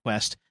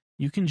StarQuest.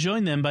 You can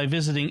join them by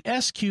visiting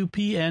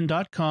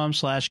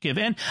sqpn.com/give.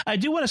 And I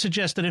do want to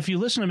suggest that if you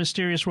listen to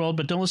Mysterious World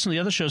but don't listen to the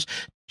other shows,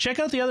 check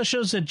out the other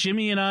shows that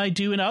Jimmy and I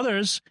do and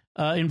others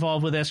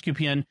involved with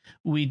SQPN.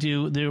 We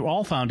do. They're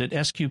all found at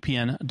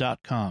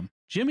sqpn.com.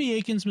 Jimmy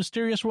Akin's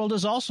Mysterious World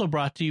is also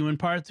brought to you in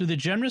part through the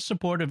generous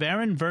support of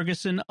Aaron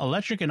Ferguson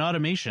Electric and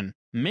Automation,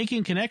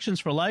 making connections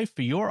for life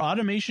for your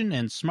automation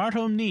and smart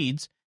home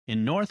needs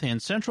in North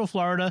and Central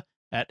Florida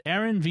at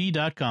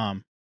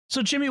aaronv.com.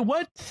 So, Jimmy,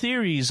 what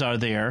theories are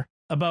there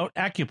about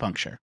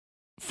acupuncture?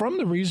 From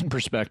the reason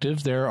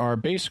perspective, there are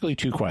basically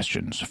two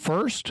questions.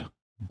 First,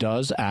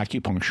 does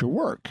acupuncture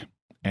work?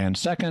 And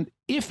second,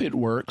 if it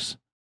works,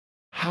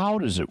 how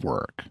does it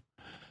work?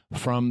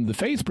 From the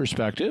faith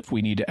perspective,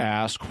 we need to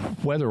ask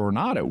whether or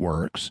not it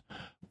works,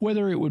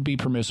 whether it would be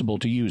permissible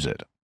to use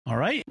it. All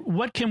right.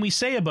 What can we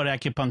say about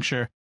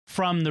acupuncture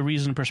from the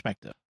reason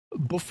perspective?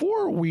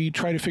 Before we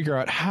try to figure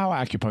out how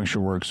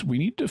acupuncture works, we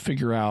need to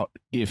figure out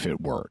if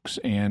it works.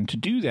 And to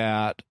do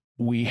that,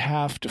 we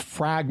have to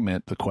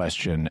fragment the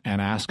question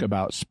and ask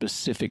about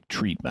specific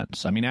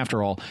treatments. I mean,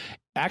 after all,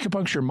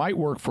 acupuncture might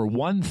work for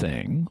one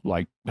thing,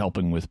 like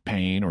helping with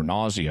pain or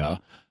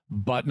nausea,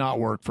 but not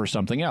work for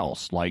something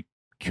else, like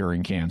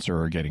curing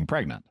cancer or getting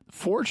pregnant.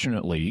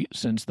 Fortunately,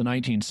 since the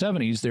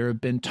 1970s, there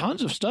have been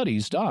tons of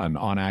studies done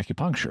on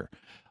acupuncture.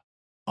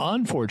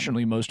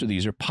 Unfortunately, most of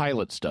these are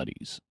pilot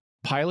studies.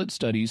 Pilot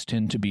studies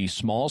tend to be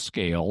small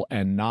scale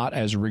and not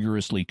as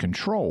rigorously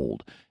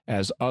controlled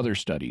as other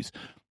studies.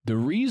 The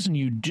reason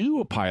you do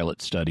a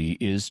pilot study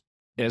is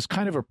as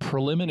kind of a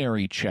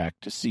preliminary check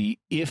to see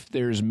if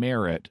there's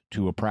merit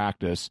to a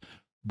practice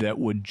that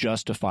would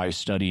justify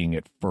studying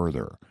it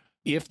further.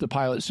 If the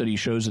pilot study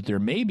shows that there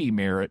may be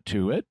merit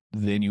to it,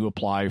 then you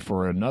apply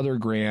for another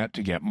grant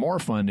to get more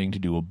funding to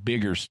do a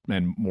bigger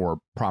and more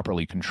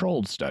properly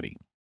controlled study.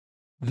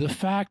 The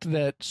fact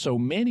that so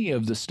many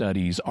of the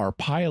studies are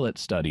pilot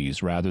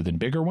studies rather than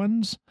bigger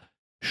ones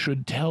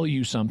should tell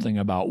you something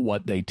about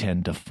what they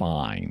tend to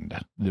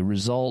find. The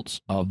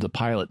results of the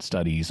pilot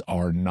studies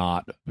are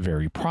not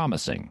very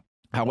promising.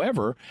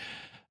 However,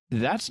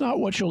 that's not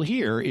what you'll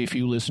hear if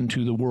you listen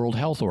to the World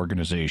Health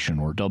Organization,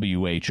 or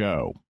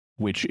WHO,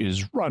 which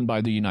is run by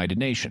the United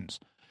Nations.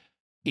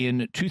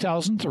 In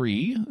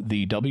 2003,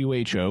 the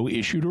WHO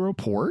issued a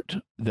report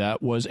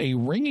that was a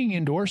ringing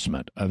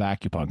endorsement of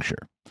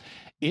acupuncture.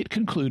 It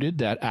concluded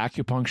that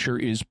acupuncture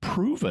is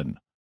proven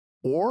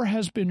or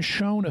has been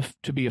shown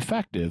to be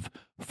effective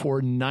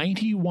for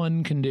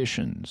 91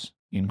 conditions,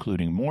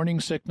 including morning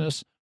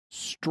sickness,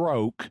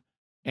 stroke,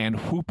 and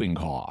whooping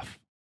cough.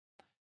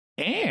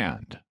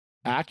 And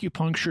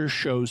acupuncture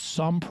shows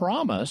some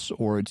promise,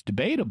 or it's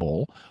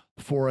debatable,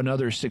 for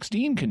another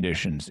 16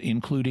 conditions,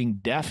 including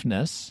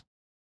deafness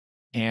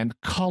and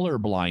color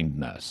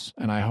blindness.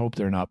 And I hope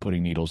they're not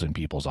putting needles in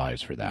people's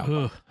eyes for that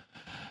one.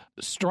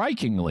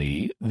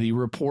 Strikingly, the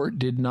report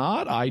did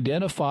not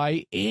identify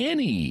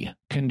any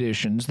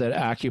conditions that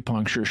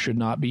acupuncture should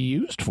not be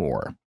used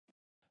for,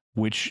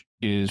 which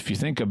is, if you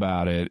think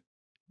about it,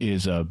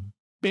 is a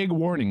big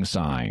warning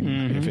sign.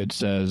 If it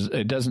says,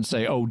 it doesn't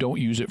say, oh, don't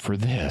use it for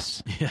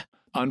this. Yeah.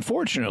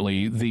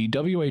 Unfortunately, the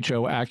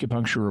WHO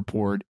acupuncture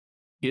report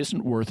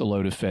isn't worth a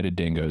load of fetid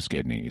dingoes'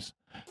 kidneys.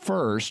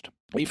 First,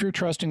 if you're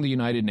trusting the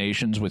United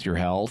Nations with your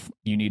health,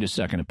 you need a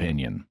second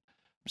opinion.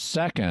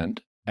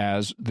 Second,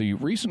 as the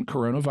recent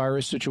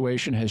coronavirus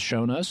situation has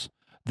shown us,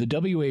 the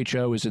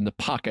WHO is in the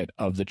pocket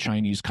of the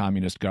Chinese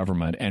Communist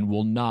government and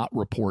will not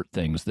report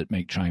things that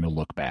make China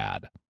look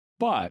bad.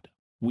 But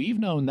we've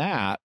known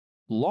that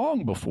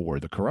long before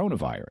the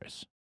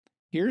coronavirus.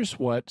 Here's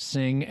what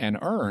Singh and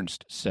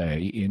Ernst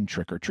say in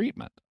Trick or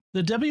Treatment.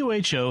 The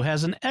WHO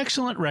has an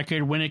excellent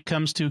record when it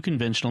comes to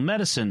conventional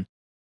medicine,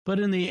 but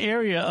in the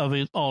area of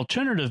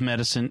alternative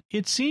medicine,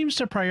 it seems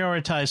to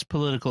prioritize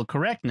political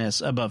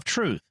correctness above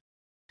truth.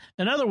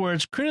 In other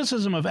words,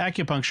 criticism of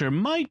acupuncture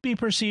might be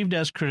perceived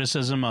as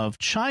criticism of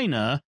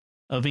China,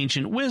 of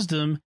ancient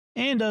wisdom,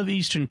 and of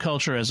Eastern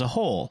culture as a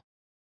whole.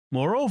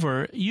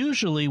 Moreover,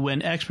 usually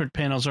when expert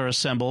panels are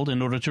assembled in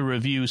order to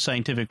review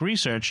scientific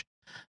research,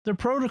 the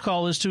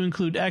protocol is to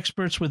include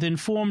experts with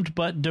informed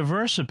but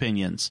diverse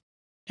opinions.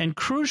 And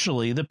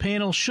crucially, the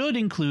panel should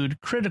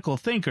include critical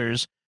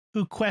thinkers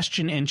who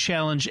question and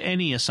challenge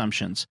any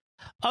assumptions.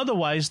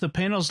 Otherwise, the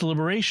panel's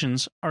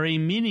deliberations are a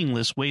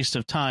meaningless waste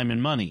of time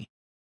and money.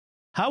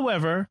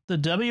 However, the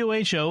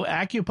WHO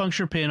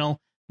acupuncture panel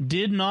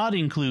did not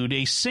include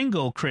a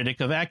single critic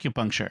of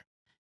acupuncture.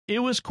 It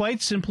was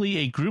quite simply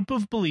a group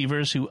of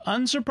believers who,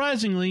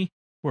 unsurprisingly,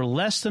 were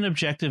less than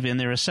objective in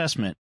their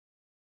assessment.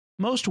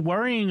 Most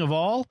worrying of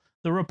all,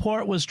 the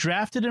report was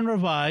drafted and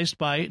revised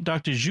by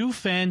Dr.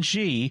 Zhu-Fan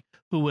Ji,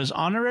 who was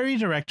honorary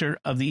director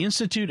of the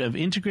Institute of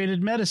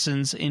Integrated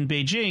Medicines in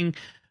Beijing,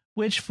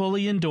 which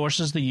fully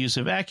endorses the use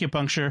of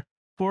acupuncture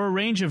for a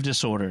range of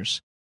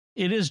disorders.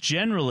 It is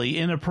generally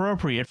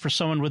inappropriate for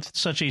someone with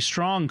such a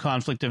strong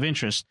conflict of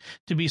interest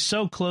to be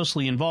so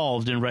closely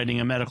involved in writing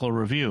a medical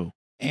review.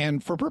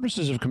 And for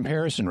purposes of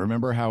comparison,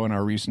 remember how in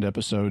our recent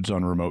episodes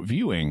on remote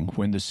viewing,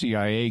 when the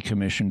CIA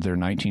commissioned their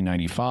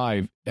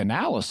 1995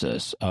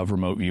 analysis of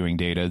remote viewing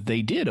data,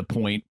 they did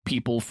appoint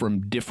people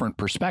from different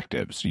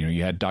perspectives.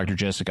 You had Dr.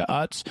 Jessica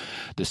Utz,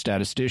 the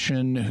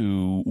statistician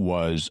who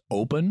was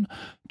open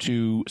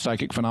to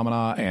psychic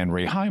phenomena, and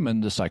Ray Hyman,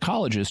 the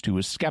psychologist who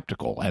was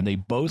skeptical. And they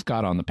both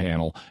got on the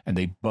panel, and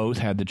they both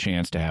had the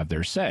chance to have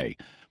their say.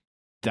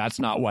 That's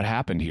not what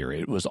happened here.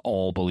 It was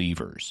all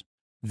believers.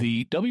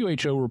 The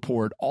WHO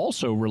report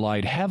also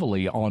relied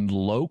heavily on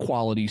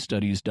low-quality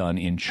studies done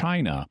in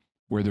China,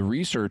 where the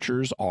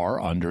researchers are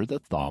under the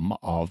thumb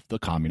of the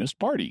Communist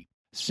Party.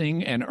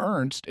 Singh and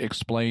Ernst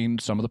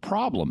explained some of the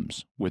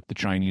problems with the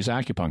Chinese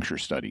acupuncture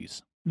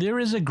studies. There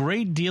is a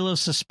great deal of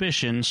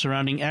suspicion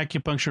surrounding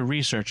acupuncture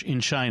research in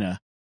China.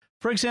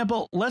 For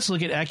example, let's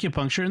look at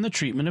acupuncture in the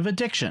treatment of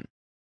addiction.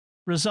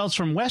 Results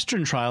from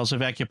Western trials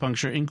of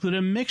acupuncture include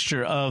a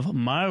mixture of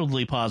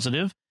mildly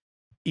positive,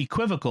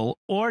 equivocal,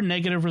 or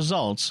negative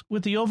results,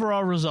 with the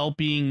overall result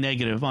being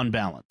negative on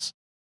balance.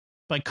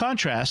 By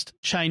contrast,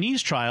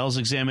 Chinese trials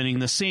examining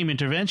the same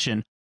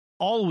intervention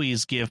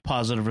always give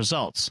positive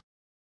results.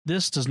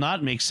 This does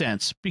not make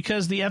sense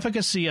because the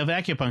efficacy of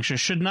acupuncture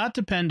should not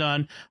depend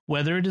on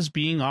whether it is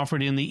being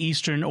offered in the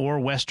Eastern or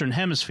Western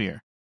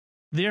hemisphere.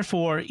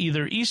 Therefore,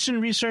 either Eastern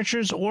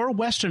researchers or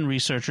Western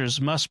researchers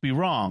must be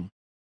wrong.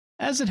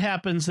 As it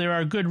happens, there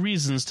are good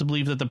reasons to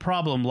believe that the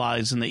problem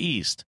lies in the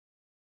East.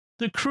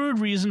 The crude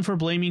reason for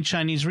blaming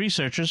Chinese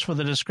researchers for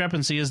the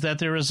discrepancy is that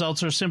their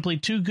results are simply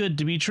too good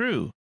to be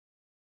true.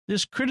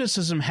 This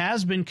criticism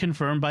has been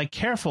confirmed by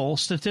careful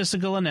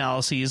statistical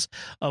analyses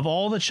of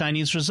all the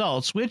Chinese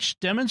results, which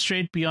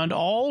demonstrate beyond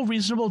all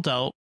reasonable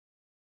doubt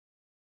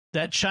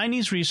that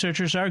Chinese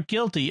researchers are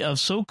guilty of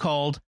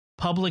so-called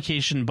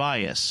publication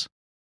bias.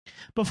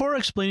 Before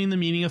explaining the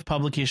meaning of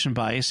publication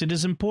bias, it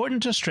is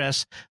important to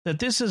stress that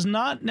this is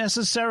not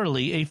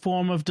necessarily a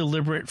form of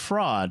deliberate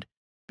fraud,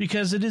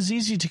 because it is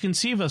easy to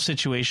conceive of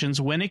situations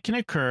when it can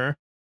occur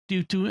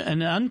due to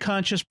an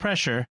unconscious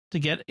pressure to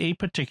get a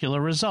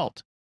particular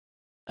result.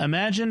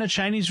 Imagine a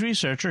Chinese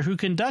researcher who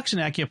conducts an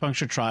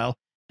acupuncture trial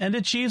and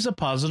achieves a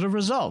positive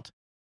result.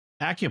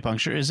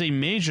 Acupuncture is a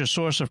major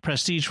source of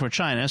prestige for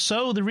China,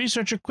 so the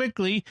researcher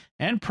quickly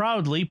and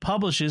proudly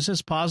publishes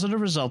his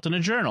positive result in a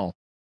journal.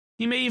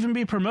 He may even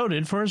be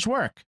promoted for his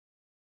work.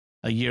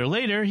 A year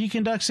later, he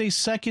conducts a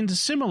second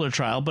similar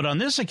trial, but on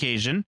this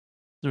occasion,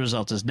 the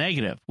result is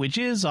negative, which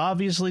is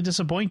obviously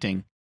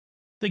disappointing.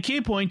 The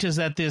key point is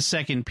that this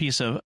second piece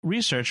of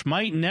research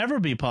might never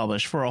be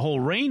published for a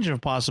whole range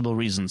of possible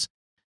reasons.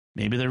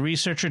 Maybe the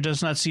researcher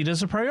does not see it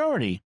as a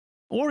priority,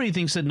 or he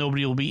thinks that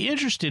nobody will be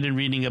interested in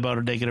reading about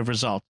a negative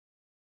result,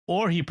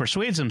 or he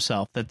persuades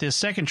himself that this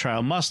second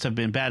trial must have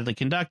been badly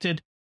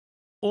conducted,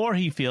 or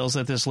he feels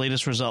that this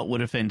latest result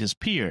would offend his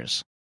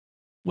peers.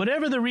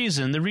 Whatever the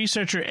reason, the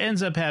researcher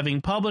ends up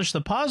having published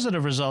the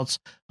positive results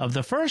of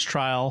the first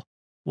trial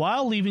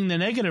while leaving the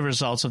negative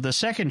results of the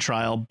second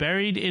trial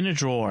buried in a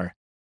drawer.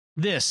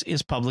 This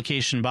is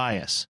publication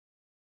bias.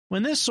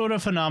 When this sort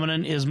of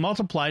phenomenon is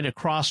multiplied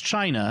across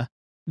China,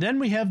 then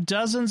we have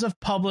dozens of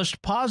published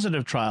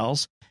positive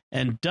trials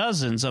and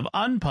dozens of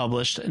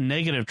unpublished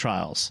negative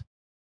trials.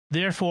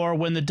 Therefore,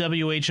 when the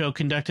WHO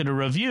conducted a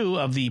review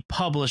of the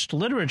published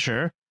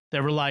literature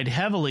that relied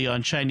heavily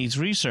on Chinese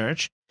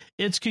research,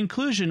 its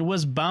conclusion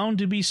was bound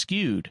to be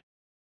skewed.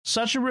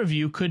 Such a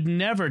review could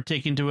never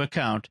take into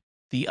account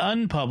the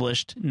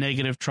unpublished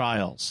negative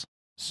trials.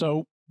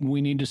 So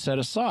we need to set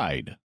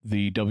aside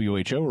the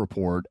WHO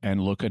report and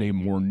look at a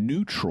more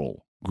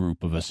neutral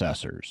group of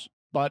assessors.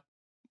 But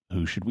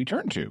who should we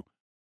turn to?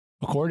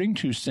 According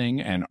to Singh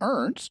and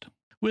Ernst,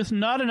 with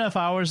not enough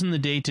hours in the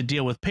day to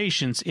deal with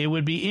patients, it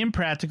would be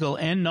impractical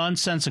and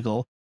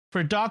nonsensical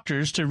for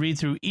doctors to read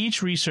through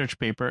each research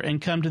paper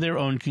and come to their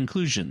own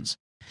conclusions.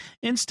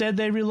 Instead,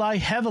 they rely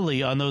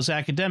heavily on those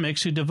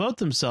academics who devote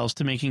themselves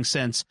to making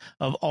sense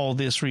of all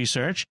this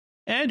research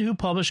and who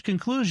publish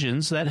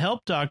conclusions that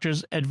help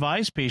doctors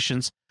advise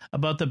patients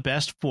about the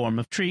best form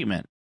of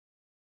treatment.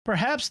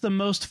 Perhaps the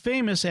most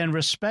famous and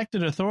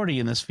respected authority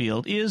in this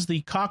field is the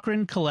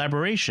Cochrane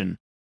Collaboration,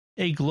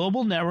 a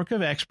global network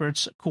of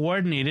experts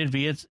coordinated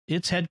via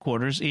its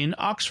headquarters in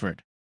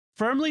Oxford.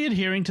 Firmly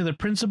adhering to the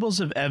principles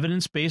of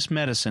evidence-based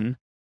medicine,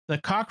 the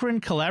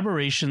Cochrane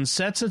Collaboration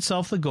sets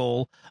itself the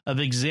goal of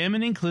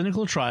examining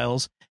clinical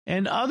trials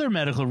and other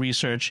medical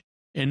research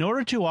in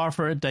order to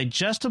offer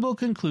digestible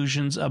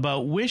conclusions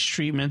about which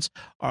treatments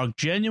are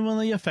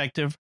genuinely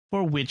effective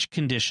for which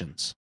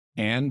conditions.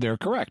 and they're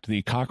correct,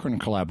 the Cochrane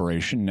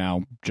Collaboration,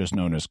 now just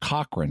known as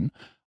Cochrane,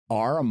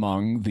 are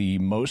among the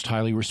most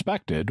highly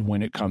respected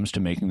when it comes to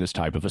making this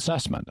type of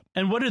assessment.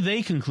 And what do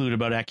they conclude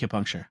about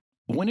acupuncture?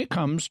 When it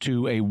comes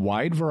to a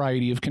wide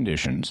variety of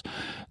conditions,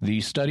 the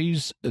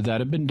studies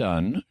that have been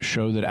done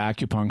show that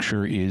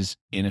acupuncture is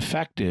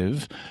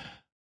ineffective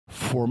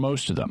for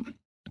most of them.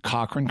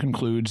 Cochrane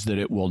concludes that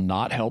it will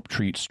not help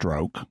treat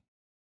stroke,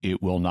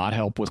 it will not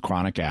help with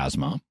chronic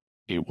asthma,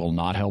 it will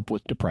not help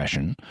with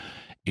depression,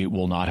 it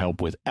will not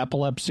help with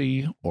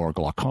epilepsy or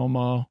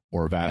glaucoma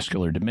or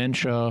vascular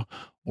dementia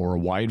or a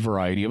wide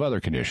variety of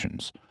other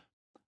conditions.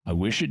 I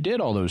wish it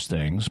did all those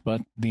things,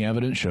 but the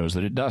evidence shows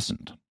that it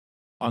doesn't.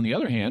 On the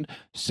other hand,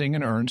 Singh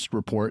and Ernst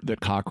report that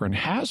Cochrane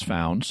has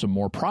found some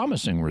more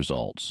promising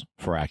results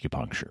for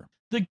acupuncture.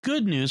 The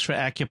good news for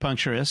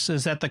acupuncturists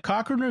is that the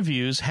Cochrane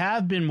reviews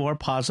have been more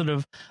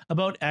positive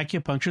about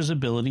acupuncture's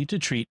ability to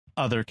treat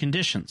other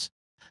conditions.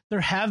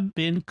 There have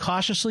been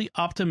cautiously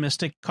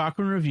optimistic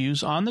Cochrane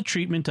reviews on the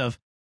treatment of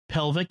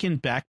pelvic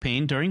and back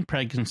pain during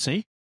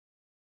pregnancy,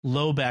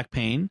 low back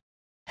pain,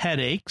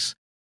 headaches,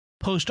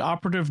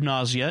 postoperative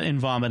nausea and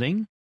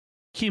vomiting,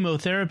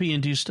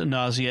 chemotherapy-induced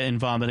nausea and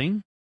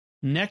vomiting,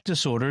 neck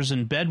disorders,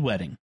 and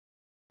bedwetting.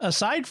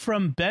 Aside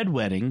from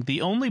bedwetting,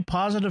 the only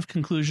positive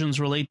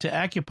conclusions relate to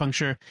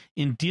acupuncture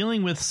in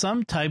dealing with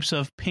some types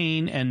of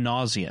pain and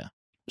nausea.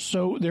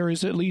 So there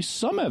is at least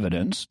some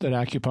evidence that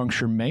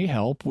acupuncture may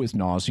help with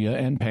nausea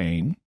and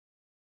pain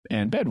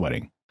and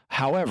bedwetting.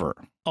 However,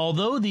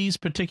 although these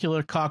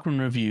particular Cochrane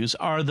reviews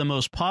are the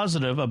most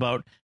positive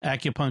about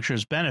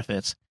acupuncture's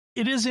benefits,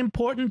 it is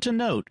important to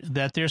note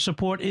that their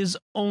support is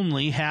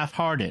only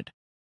half-hearted.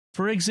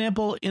 For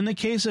example, in the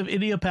case of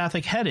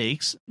idiopathic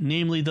headaches,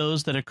 namely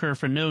those that occur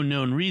for no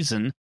known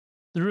reason,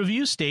 the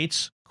review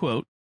states,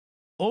 quote,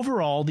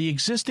 "Overall, the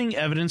existing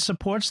evidence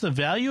supports the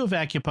value of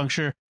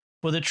acupuncture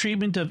for the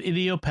treatment of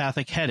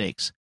idiopathic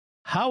headaches.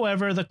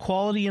 However, the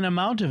quality and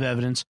amount of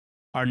evidence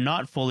are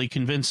not fully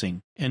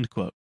convincing." End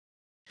quote.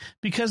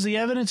 Because the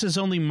evidence is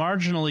only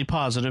marginally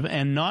positive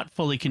and not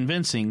fully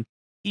convincing,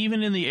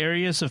 even in the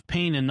areas of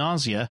pain and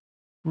nausea,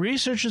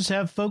 researchers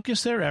have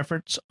focused their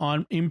efforts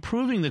on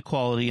improving the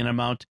quality and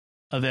amount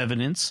of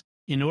evidence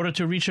in order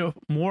to reach a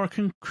more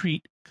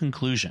concrete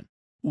conclusion.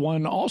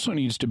 One also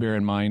needs to bear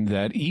in mind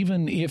that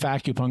even if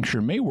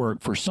acupuncture may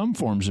work for some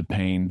forms of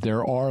pain,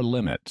 there are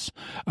limits.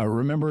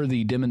 Remember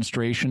the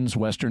demonstrations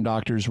Western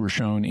doctors were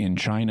shown in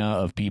China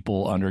of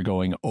people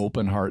undergoing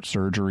open heart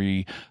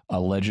surgery,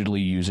 allegedly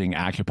using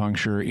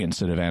acupuncture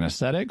instead of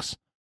anesthetics?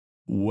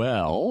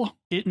 Well,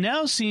 it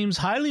now seems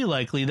highly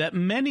likely that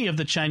many of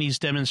the Chinese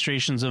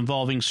demonstrations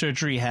involving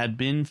surgery had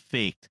been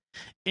faked,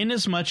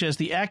 inasmuch as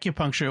the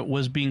acupuncture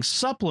was being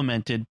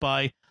supplemented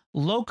by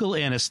local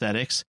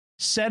anesthetics,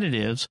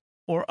 sedatives,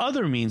 or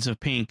other means of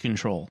pain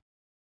control.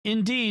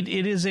 Indeed,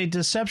 it is a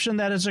deception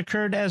that has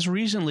occurred as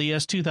recently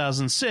as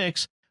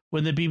 2006,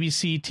 when the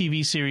BBC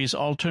TV series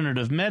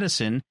Alternative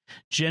Medicine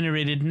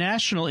generated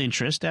national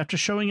interest after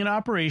showing an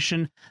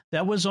operation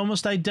that was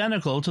almost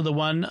identical to the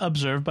one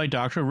observed by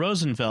Dr.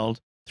 Rosenfeld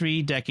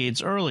 3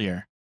 decades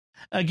earlier.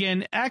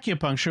 Again,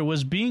 acupuncture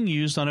was being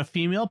used on a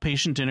female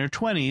patient in her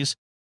 20s,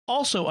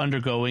 also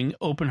undergoing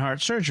open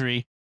heart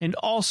surgery, and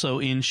also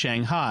in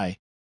Shanghai.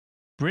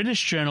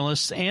 British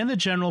journalists and the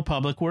general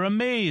public were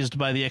amazed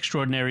by the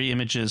extraordinary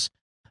images,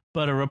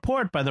 but a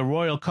report by the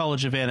Royal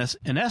College of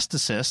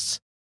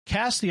Anesthetists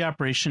cast the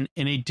operation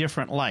in a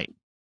different light.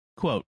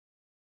 Quote,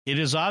 "It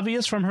is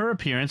obvious from her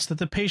appearance that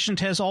the patient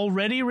has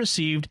already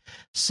received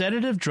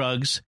sedative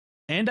drugs,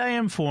 and I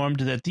am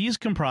informed that these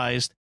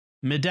comprised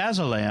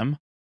midazolam,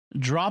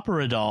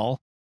 droperidol,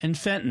 and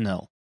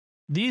fentanyl.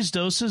 These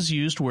doses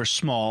used were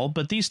small,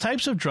 but these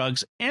types of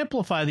drugs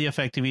amplify the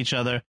effect of each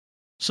other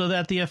so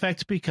that the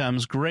effect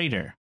becomes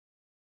greater.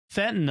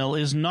 Fentanyl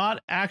is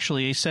not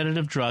actually a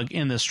sedative drug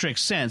in the strict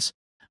sense,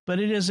 but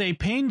it is a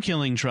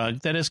pain-killing drug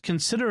that is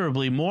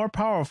considerably more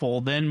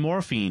powerful than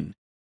morphine.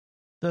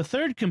 The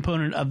third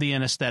component of the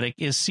anesthetic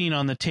is seen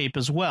on the tape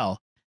as well,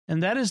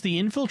 and that is the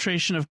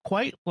infiltration of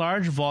quite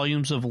large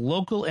volumes of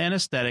local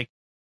anesthetic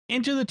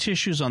into the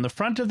tissues on the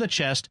front of the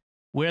chest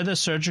where the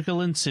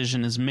surgical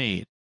incision is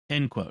made."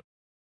 End quote.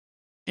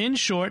 In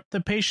short,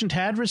 the patient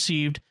had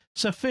received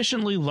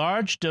sufficiently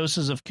large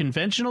doses of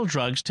conventional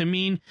drugs to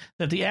mean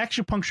that the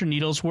acupuncture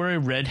needles were a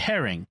red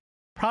herring,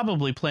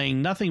 probably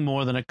playing nothing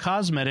more than a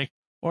cosmetic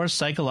or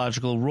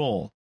psychological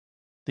role.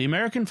 The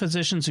American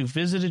physicians who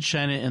visited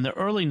China in the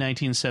early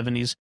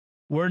 1970s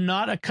were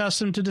not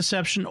accustomed to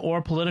deception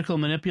or political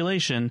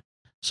manipulation,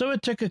 so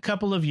it took a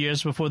couple of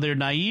years before their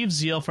naive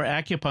zeal for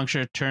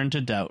acupuncture turned to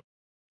doubt.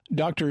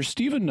 Dr.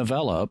 Stephen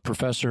Novella,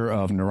 professor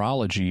of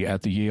neurology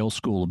at the Yale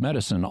School of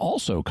Medicine,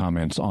 also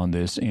comments on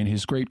this in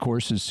his great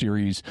courses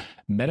series,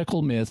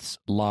 Medical Myths,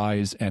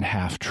 Lies, and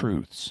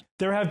Half-Truths.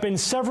 There have been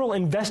several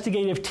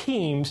investigative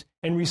teams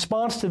in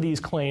response to these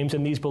claims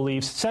and these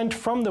beliefs sent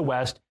from the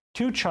West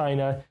to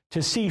China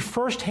to see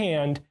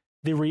firsthand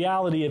the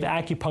reality of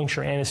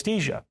acupuncture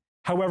anesthesia.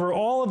 However,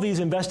 all of these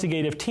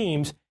investigative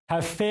teams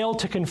have failed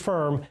to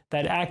confirm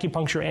that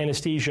acupuncture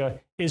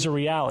anesthesia is a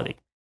reality.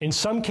 In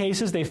some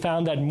cases, they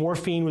found that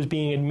morphine was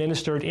being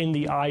administered in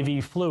the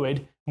IV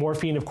fluid.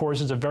 Morphine, of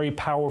course, is a very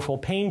powerful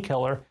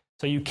painkiller,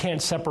 so you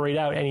can't separate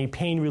out any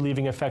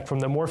pain-relieving effect from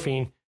the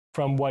morphine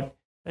from what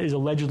is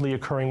allegedly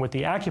occurring with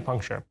the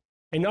acupuncture.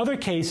 In other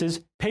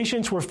cases,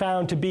 patients were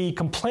found to be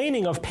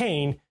complaining of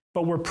pain,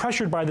 but were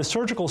pressured by the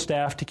surgical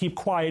staff to keep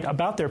quiet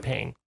about their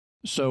pain.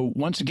 So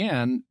once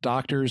again,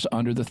 doctors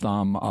under the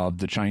thumb of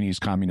the Chinese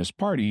Communist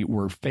Party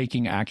were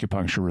faking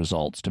acupuncture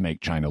results to make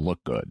China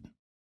look good.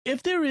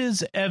 If there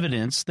is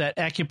evidence that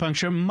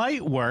acupuncture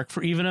might work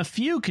for even a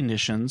few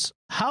conditions,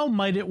 how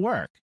might it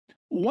work?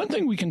 One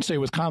thing we can say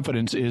with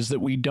confidence is that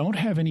we don't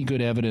have any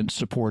good evidence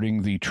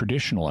supporting the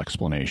traditional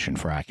explanation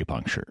for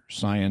acupuncture.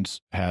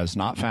 Science has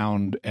not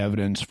found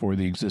evidence for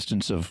the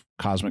existence of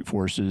cosmic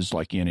forces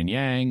like yin and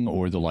yang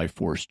or the life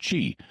force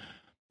qi.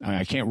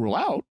 I can't rule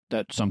out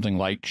that something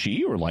like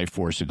qi or life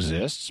force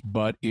exists,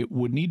 but it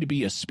would need to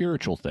be a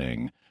spiritual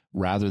thing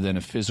rather than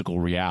a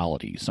physical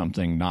reality,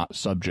 something not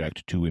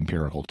subject to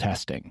empirical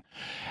testing.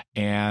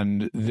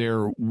 And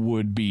there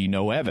would be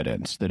no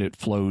evidence that it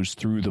flows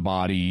through the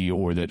body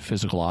or that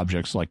physical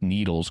objects like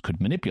needles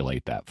could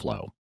manipulate that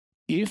flow.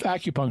 If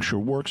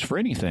acupuncture works for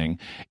anything,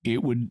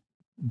 it would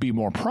be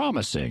more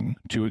promising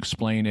to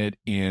explain it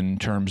in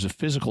terms of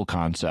physical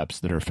concepts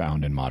that are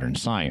found in modern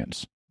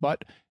science.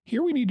 But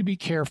here we need to be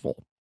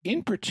careful.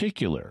 In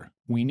particular,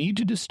 we need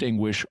to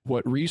distinguish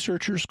what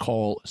researchers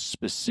call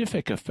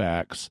specific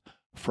effects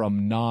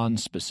from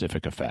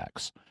non-specific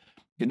effects.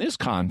 In this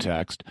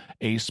context,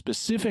 a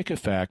specific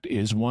effect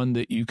is one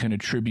that you can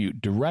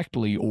attribute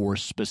directly or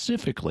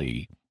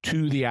specifically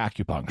to the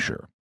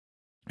acupuncture.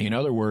 In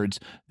other words,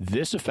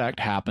 this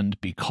effect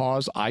happened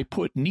because I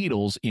put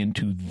needles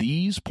into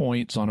these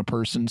points on a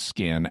person's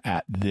skin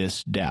at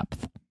this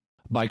depth.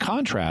 By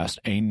contrast,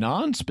 a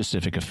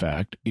non-specific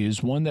effect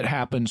is one that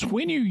happens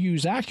when you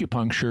use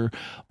acupuncture,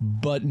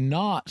 but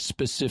not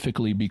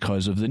specifically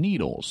because of the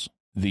needles.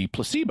 The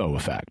placebo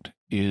effect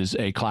is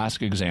a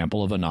classic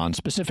example of a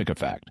non-specific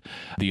effect.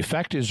 The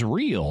effect is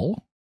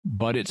real,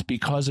 but it's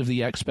because of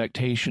the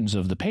expectations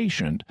of the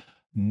patient,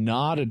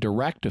 not a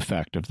direct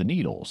effect of the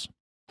needles.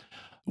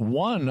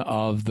 One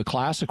of the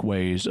classic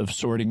ways of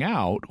sorting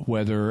out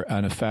whether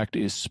an effect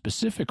is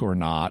specific or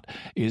not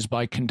is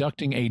by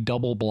conducting a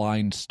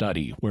double-blind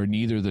study where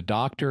neither the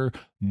doctor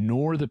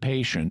nor the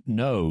patient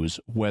knows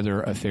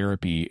whether a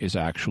therapy is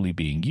actually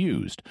being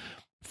used.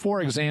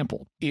 For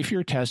example, if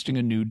you're testing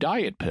a new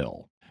diet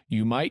pill,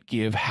 you might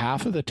give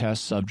half of the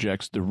test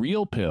subjects the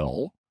real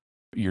pill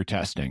you're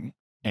testing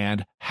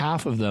and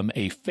half of them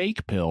a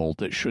fake pill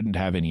that shouldn't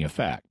have any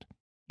effect.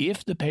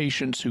 If the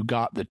patients who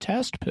got the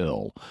test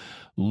pill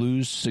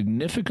lose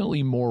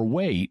significantly more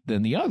weight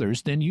than the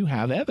others, then you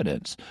have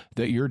evidence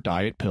that your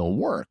diet pill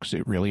works.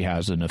 It really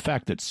has an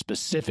effect that's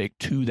specific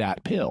to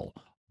that pill.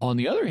 On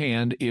the other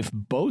hand, if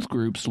both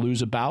groups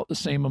lose about the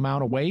same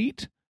amount of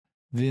weight,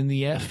 then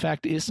the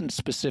effect isn't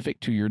specific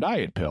to your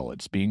diet pill.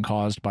 It's being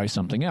caused by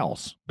something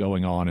else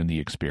going on in the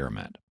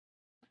experiment.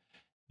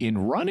 In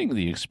running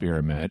the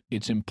experiment,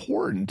 it's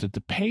important that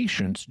the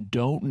patients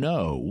don't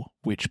know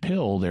which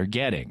pill they're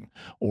getting,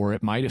 or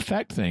it might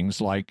affect things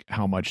like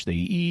how much they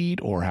eat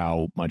or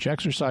how much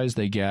exercise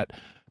they get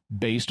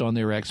based on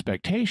their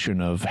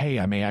expectation of, hey,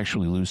 I may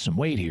actually lose some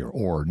weight here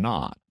or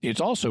not. It's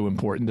also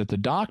important that the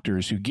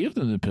doctors who give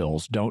them the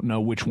pills don't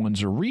know which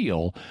ones are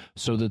real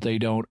so that they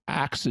don't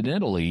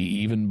accidentally,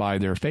 even by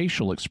their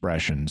facial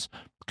expressions,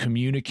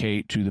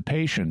 communicate to the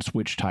patients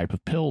which type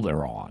of pill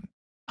they're on.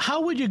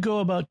 How would you go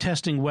about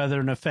testing whether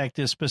an effect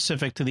is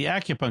specific to the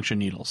acupuncture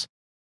needles?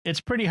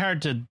 It's pretty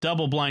hard to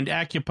double-blind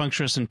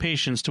acupuncturists and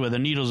patients to whether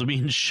needles are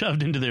being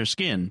shoved into their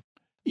skin.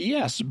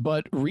 Yes,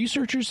 but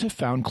researchers have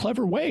found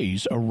clever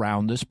ways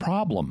around this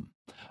problem.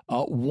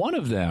 One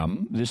of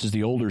them, this is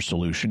the older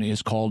solution,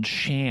 is called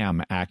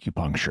sham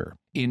acupuncture.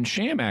 In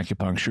sham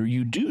acupuncture,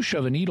 you do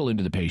shove a needle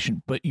into the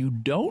patient, but you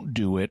don't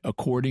do it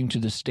according to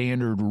the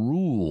standard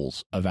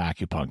rules of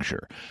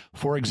acupuncture.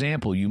 For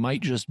example, you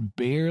might just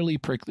barely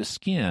prick the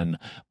skin,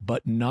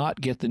 but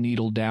not get the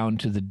needle down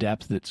to the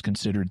depth that's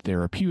considered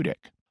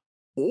therapeutic.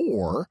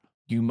 Or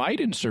you might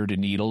insert a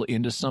needle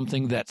into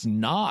something that's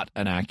not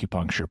an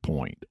acupuncture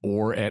point,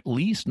 or at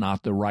least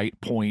not the right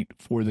point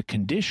for the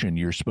condition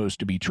you're supposed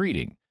to be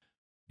treating.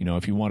 You know,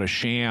 if you want a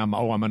sham,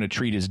 I'm going to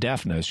treat his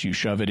deafness, you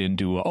shove it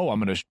into, I'm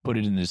going to put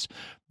it in this,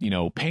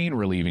 pain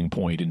relieving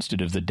point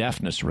instead of the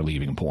deafness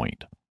relieving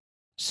point.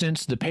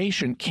 Since the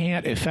patient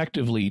can't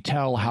effectively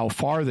tell how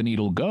far the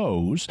needle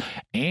goes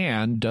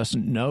and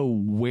doesn't know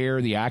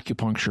where the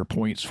acupuncture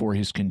points for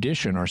his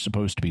condition are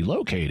supposed to be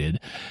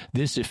located,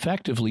 this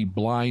effectively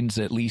blinds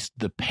at least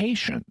the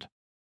patient,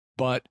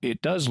 but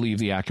it does leave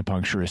the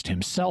acupuncturist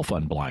himself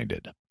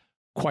unblinded.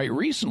 Quite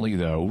recently,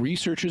 though,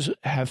 researchers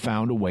have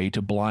found a way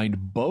to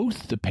blind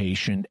both the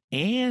patient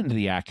and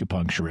the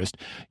acupuncturist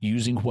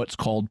using what's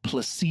called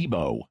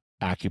placebo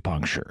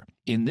acupuncture.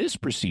 In this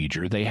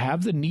procedure, they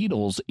have the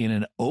needles in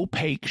an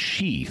opaque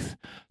sheath,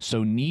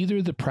 so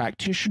neither the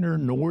practitioner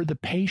nor the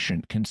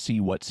patient can see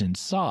what's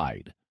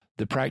inside.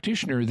 The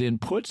practitioner then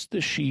puts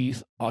the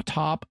sheath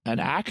atop an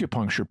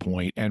acupuncture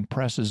point and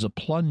presses a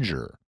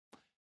plunger.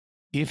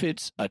 If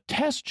it's a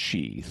test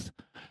sheath,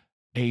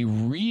 a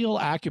real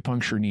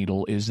acupuncture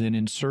needle is then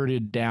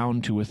inserted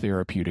down to a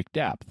therapeutic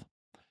depth.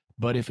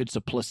 But if it's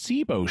a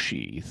placebo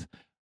sheath,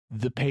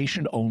 the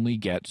patient only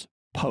gets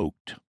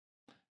poked.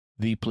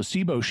 The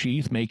placebo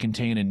sheath may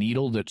contain a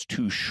needle that's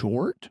too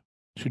short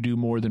to do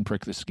more than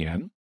prick the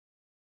skin,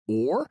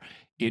 or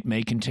it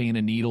may contain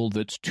a needle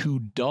that's too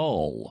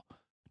dull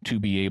to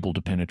be able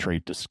to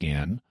penetrate the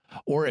skin,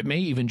 or it may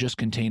even just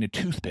contain a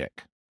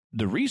toothpick.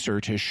 The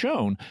research has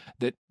shown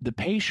that the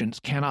patients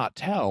cannot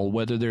tell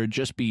whether they're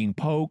just being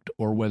poked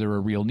or whether a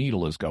real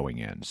needle is going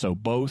in. So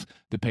both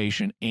the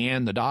patient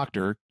and the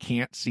doctor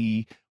can't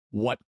see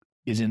what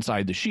is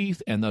inside the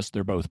sheath, and thus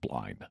they're both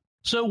blind.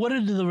 So what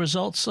did the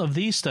results of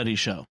these studies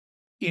show?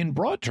 In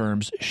broad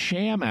terms,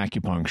 sham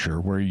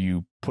acupuncture, where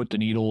you put the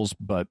needles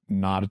but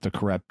not at the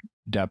correct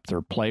depth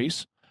or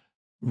place,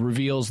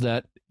 reveals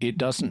that it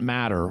doesn't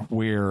matter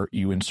where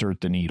you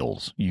insert the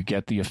needles. You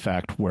get the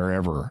effect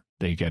wherever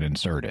they get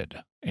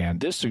inserted. And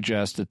this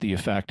suggests that the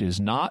effect is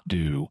not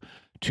due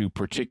to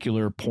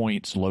particular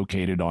points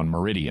located on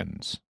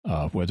meridians,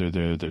 whether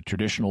they're the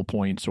traditional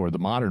points or the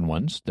modern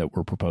ones that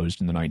were proposed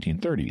in the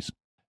 1930s.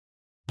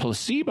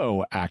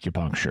 Placebo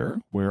acupuncture,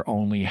 where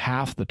only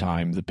half the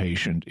time the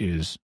patient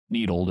is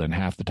needled and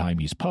half the time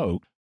he's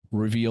poked,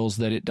 reveals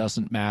that it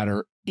doesn't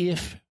matter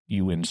if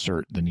you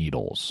insert the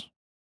needles.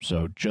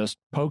 So just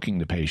poking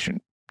the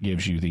patient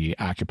gives you the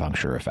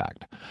acupuncture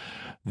effect.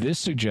 This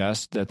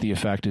suggests that the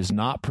effect is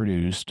not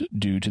produced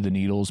due to the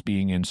needles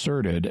being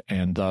inserted,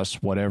 and thus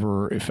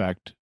whatever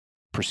effect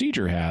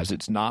procedure has,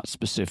 it's not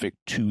specific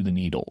to the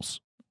needles.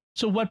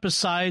 So what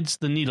besides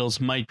the needles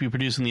might be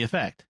producing the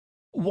effect?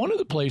 One of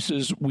the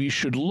places we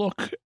should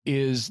look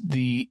is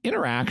the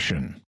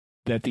interaction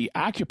that the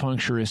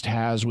acupuncturist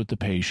has with the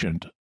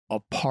patient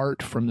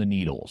apart from the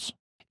needles.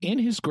 In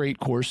his Great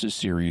Courses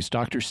series,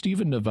 Dr.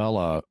 Stephen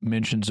Novella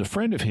mentions a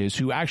friend of his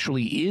who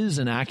actually is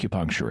an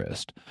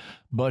acupuncturist,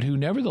 but who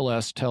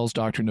nevertheless tells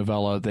Dr.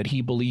 Novella that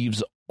he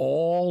believes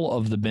all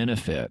of the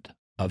benefit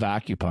of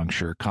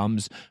acupuncture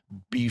comes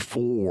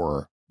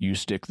before you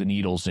stick the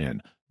needles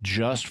in,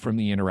 just from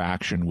the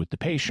interaction with the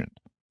patient.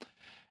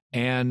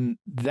 And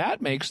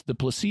that makes the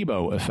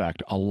placebo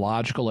effect a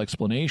logical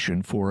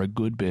explanation for a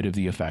good bit of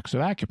the effects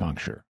of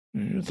acupuncture.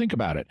 Think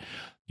about it.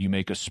 You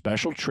make a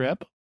special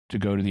trip to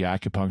go to the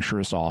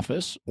acupuncturist's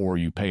office, or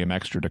you pay him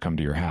extra to come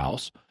to your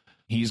house.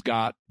 He's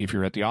got, if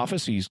you're at the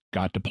office, he's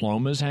got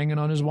diplomas hanging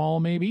on his wall,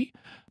 maybe.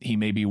 He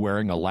may be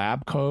wearing a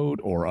lab coat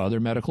or other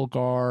medical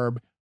garb.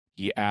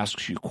 He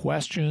asks you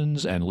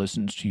questions and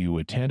listens to you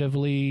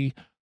attentively.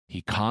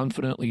 He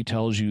confidently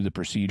tells you the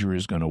procedure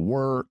is going to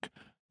work.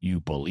 You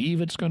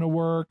believe it's going to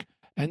work,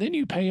 and then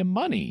you pay him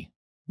money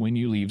when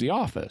you leave the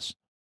office.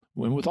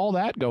 When with all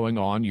that going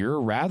on,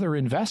 you're rather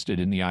invested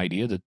in the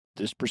idea that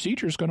this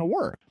procedure is going to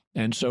work.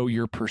 And so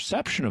your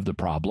perception of the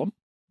problem,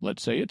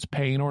 let's say it's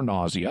pain or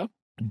nausea,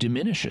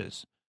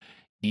 diminishes,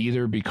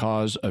 either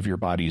because of your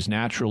body's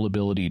natural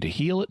ability to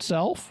heal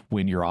itself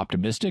when you're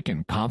optimistic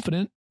and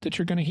confident that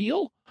you're going to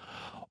heal,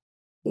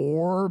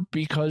 or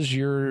because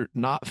you're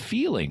not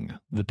feeling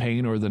the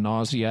pain or the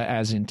nausea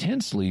as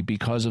intensely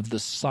because of the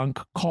sunk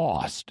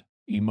cost,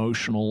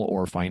 emotional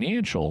or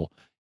financial,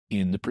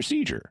 in the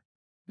procedure.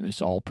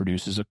 This all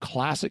produces a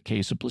classic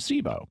case of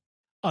placebo.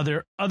 Are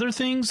there other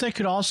things that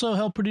could also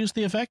help produce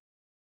the effect?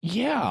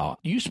 Yeah,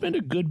 you spend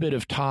a good bit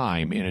of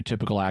time in a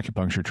typical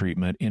acupuncture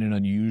treatment in an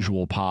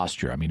unusual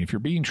posture. I mean, if you're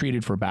being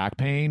treated for back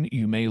pain,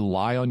 you may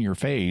lie on your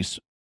face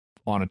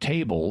on a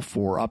table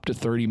for up to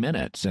 30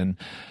 minutes, and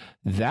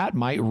that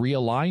might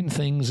realign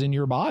things in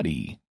your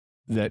body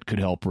that could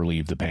help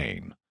relieve the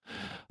pain.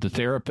 The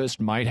therapist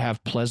might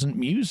have pleasant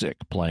music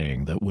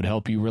playing that would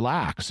help you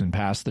relax and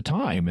pass the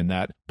time, and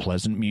that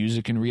pleasant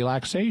music and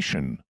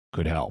relaxation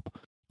could help.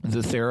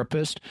 The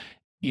therapist,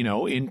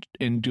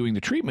 in doing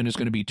the treatment, is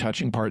going to be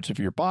touching parts of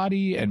your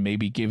body and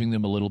maybe giving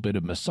them a little bit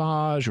of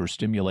massage or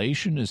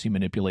stimulation as he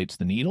manipulates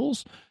the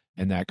needles,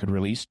 and that could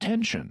release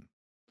tension.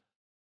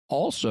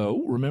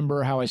 Also,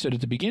 remember how I said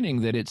at the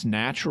beginning that it's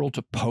natural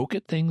to poke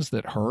at things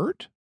that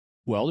hurt?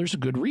 Well, there's a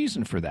good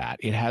reason for that.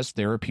 It has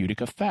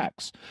therapeutic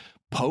effects.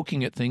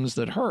 Poking at things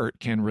that hurt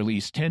can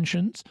release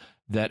tensions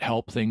that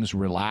help things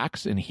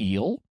relax and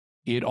heal.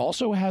 It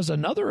also has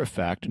another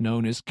effect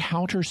known as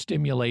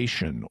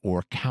counter-stimulation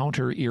or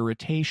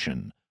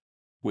counter-irritation,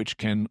 which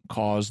can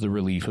cause the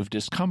relief of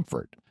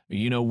discomfort.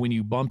 When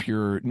you bump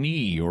your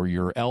knee or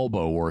your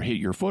elbow or hit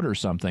your foot or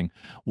something,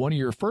 one of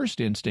your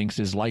first instincts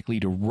is likely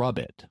to rub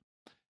it.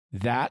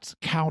 That's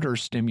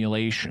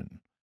counter-stimulation.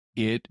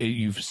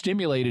 You've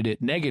stimulated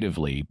it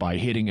negatively by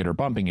hitting it or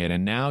bumping it,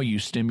 and now you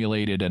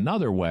stimulate it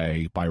another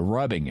way by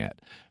rubbing it.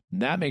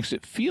 That makes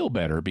it feel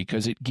better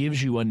because it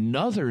gives you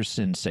another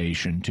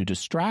sensation to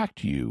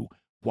distract you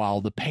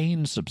while the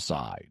pain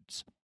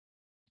subsides.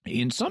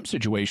 In some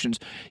situations,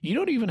 you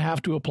don't even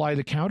have to apply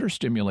the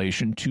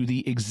counter-stimulation to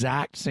the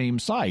exact same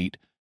site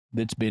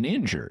that's been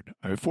injured.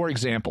 For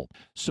example,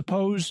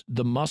 suppose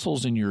the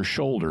muscles in your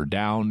shoulder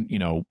down,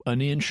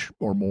 an inch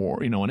or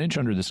more, an inch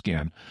under the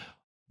skin,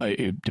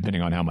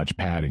 depending on how much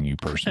padding you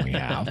personally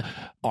have,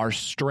 are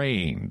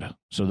strained.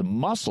 So the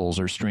muscles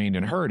are strained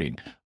and hurting.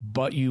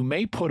 But you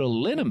may put a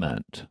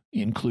liniment,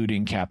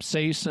 including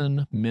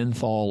capsaicin,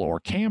 menthol, or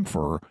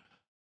camphor,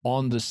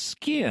 on the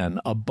skin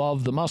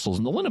above the muscles.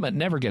 And the liniment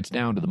never gets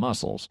down to the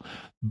muscles.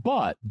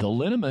 But the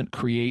liniment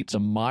creates a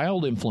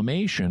mild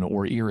inflammation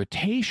or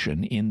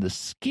irritation in the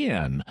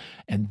skin,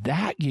 and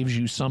that gives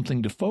you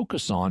something to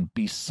focus on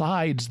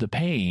besides the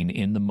pain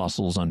in the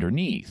muscles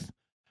underneath.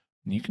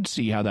 You can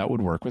see how that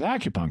would work with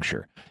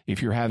acupuncture.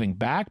 If you're having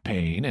back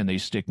pain and they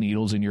stick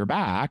needles in your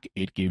back,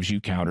 it gives you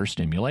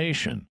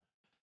counter-stimulation.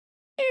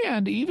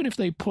 And even if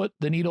they put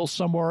the needles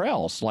somewhere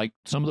else, like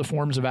some of the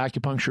forms of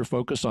acupuncture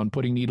focus on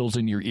putting needles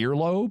in your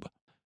earlobe,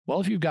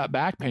 well, if you've got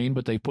back pain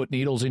but they put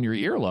needles in your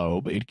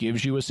earlobe, it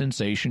gives you a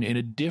sensation in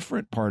a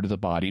different part of the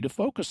body to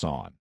focus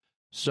on.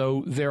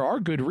 So there are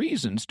good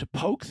reasons to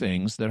poke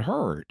things that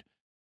hurt,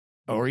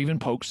 or even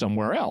poke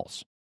somewhere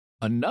else.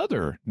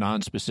 Another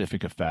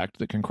nonspecific effect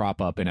that can crop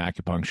up in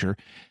acupuncture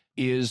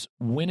is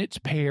when it's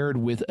paired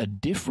with a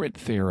different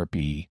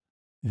therapy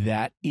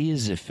that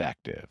is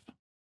effective.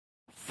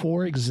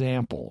 For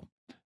example,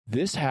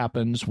 this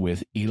happens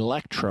with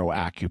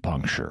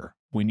electro-acupuncture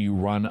when you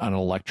run an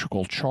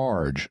electrical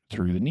charge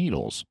through the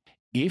needles.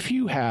 If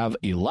you have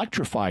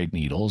electrified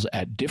needles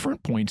at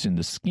different points in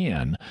the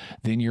skin,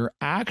 then you're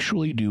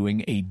actually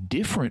doing a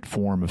different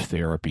form of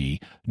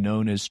therapy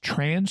known as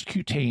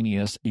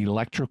transcutaneous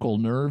electrical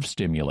nerve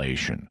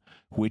stimulation,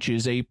 which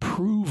is a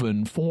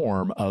proven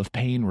form of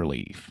pain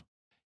relief.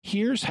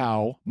 Here's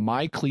how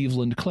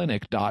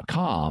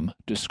myclevelandclinic.com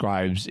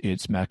describes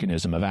its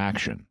mechanism of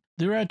action.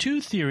 There are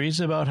two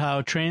theories about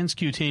how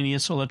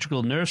transcutaneous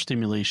electrical nerve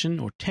stimulation,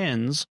 or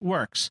TENS,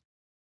 works.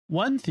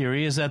 One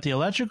theory is that the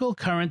electrical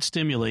current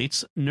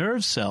stimulates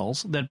nerve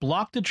cells that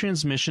block the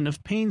transmission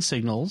of pain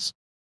signals,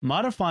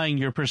 modifying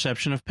your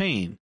perception of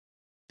pain.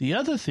 The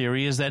other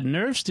theory is that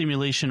nerve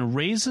stimulation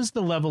raises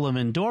the level of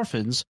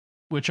endorphins,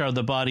 which are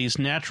the body's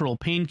natural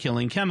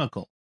pain-killing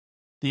chemical.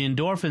 The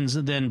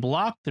endorphins then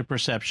block the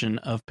perception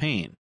of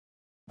pain.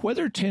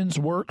 Whether TENS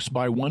works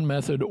by one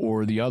method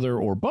or the other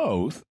or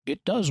both,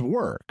 it does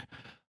work.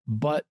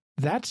 But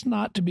that's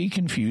not to be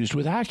confused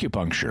with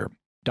acupuncture.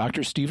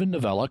 Dr. Stephen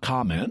Novella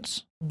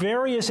comments,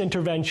 various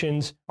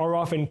interventions are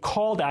often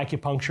called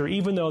acupuncture,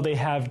 even though they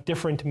have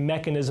different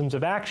mechanisms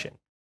of action.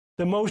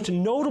 The most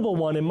notable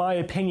one, in my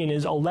opinion,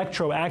 is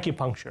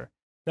electro-acupuncture.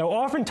 Now,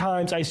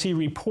 oftentimes I see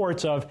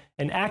reports of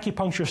an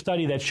acupuncture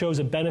study that shows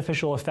a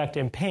beneficial effect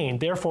in pain,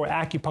 therefore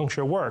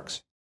acupuncture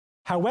works.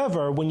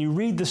 However, when you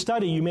read the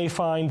study, you may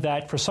find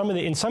that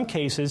in some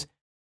cases,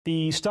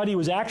 the study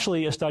was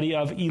actually a study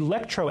of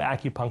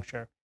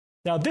electro-acupuncture.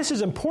 Now, this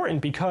is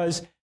important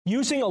because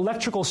using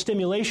electrical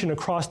stimulation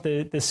across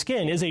the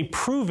skin is a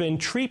proven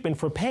treatment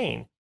for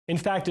pain. In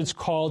fact, it's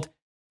called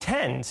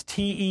TENS,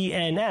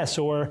 T-E-N-S,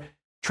 or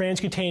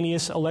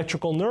transcutaneous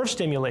electrical nerve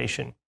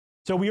stimulation.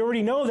 So we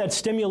already know that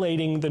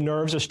stimulating the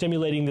nerves or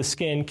stimulating the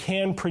skin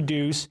can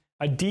produce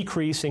a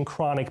decrease in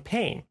chronic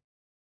pain.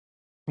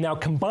 Now,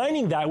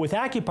 combining that with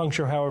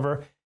acupuncture,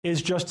 however,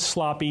 is just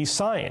sloppy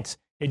science.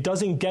 It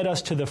doesn't get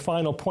us to the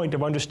final point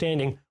of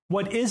understanding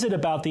what is it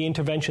about the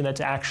intervention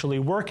that's actually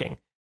working.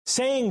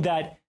 Saying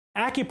that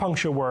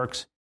acupuncture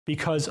works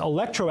because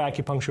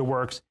electroacupuncture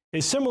works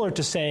is similar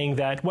to saying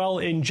that, well,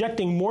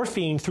 injecting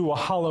morphine through a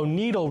hollow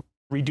needle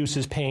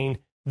reduces pain,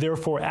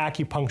 therefore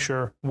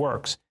acupuncture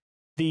works.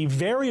 The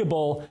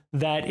variable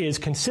that is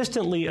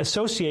consistently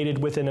associated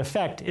with an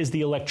effect is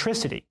the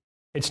electricity.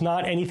 It's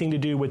not anything to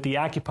do with the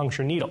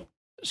acupuncture needle.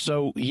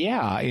 So,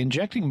 yeah,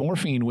 injecting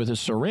morphine with a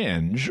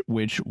syringe,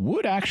 which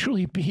would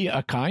actually be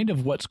a kind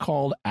of what's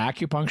called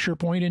acupuncture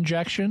point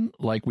injection,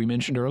 like we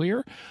mentioned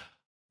earlier,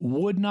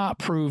 would not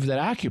prove that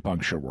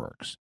acupuncture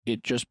works.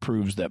 It just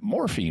proves that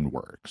morphine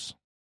works.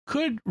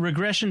 Could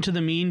regression to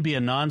the mean be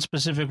a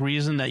non-specific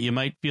reason that you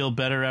might feel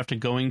better after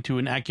going to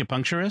an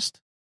acupuncturist?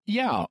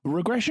 Yeah,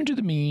 regression to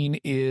the mean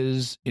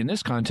is, in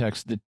this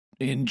context,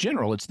 in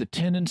general, it's the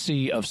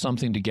tendency of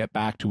something to get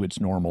back to its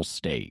normal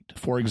state.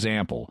 For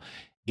example,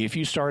 if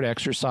you start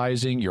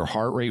exercising, your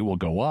heart rate will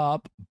go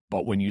up,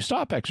 but when you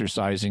stop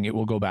exercising, it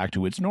will go back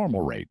to its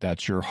normal rate.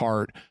 That's your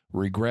heart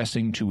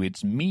regressing to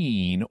its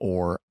mean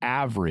or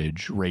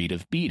average rate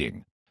of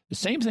beating. The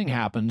same thing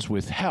happens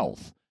with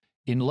health.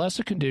 Unless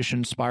a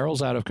condition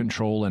spirals out of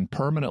control and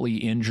permanently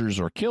injures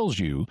or kills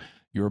you,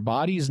 your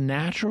body's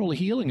natural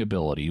healing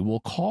ability will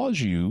cause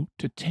you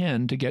to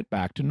tend to get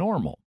back to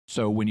normal.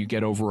 So when you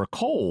get over a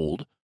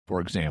cold, for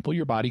example,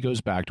 your body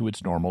goes back to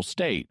its normal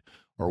state.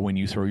 Or when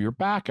you throw your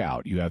back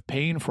out, you have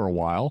pain for a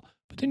while,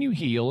 but then you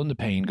heal and the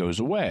pain goes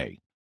away.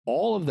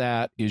 All of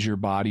that is your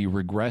body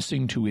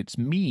regressing to its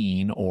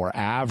mean or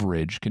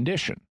average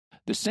condition.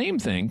 The same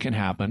thing can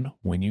happen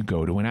when you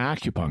go to an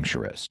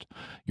acupuncturist.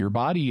 Your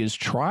body is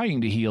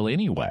trying to heal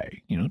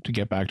anyway, to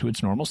get back to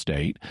its normal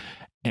state.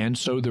 And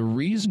so the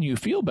reason you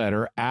feel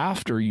better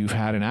after you've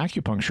had an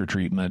acupuncture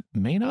treatment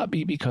may not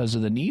be because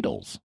of the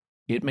needles.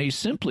 It may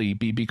simply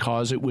be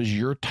because it was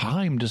your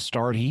time to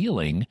start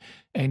healing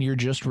and you're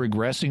just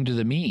regressing to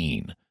the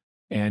mean.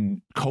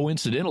 And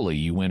coincidentally,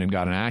 you went and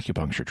got an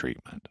acupuncture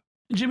treatment.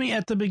 Jimmy,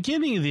 at the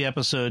beginning of the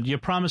episode, you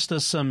promised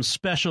us some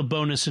special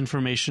bonus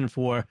information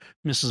for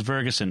Mrs.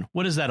 Ferguson.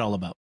 What is that all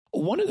about?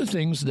 One of the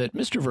things that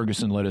Mr.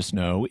 Ferguson let us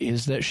know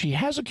is that she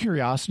has a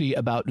curiosity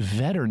about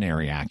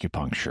veterinary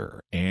acupuncture,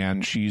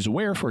 and she's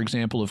aware, for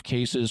example, of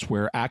cases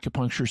where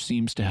acupuncture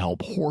seems to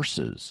help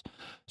horses.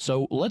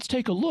 So let's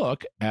take a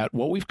look at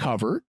what we've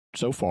covered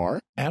so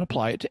far and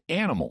apply it to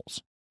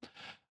animals.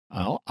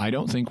 Well, I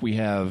don't think we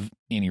have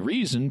any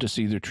reason to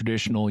see the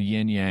traditional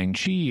yin-yang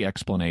qi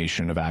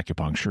explanation of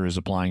acupuncture as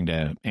applying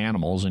to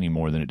animals any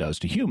more than it does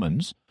to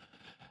humans.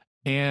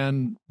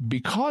 And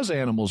because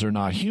animals are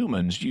not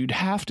humans, you'd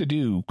have to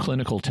do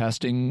clinical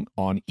testing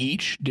on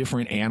each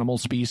different animal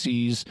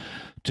species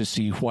to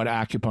see what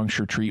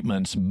acupuncture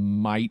treatments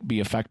might be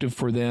effective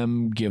for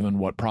them, given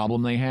what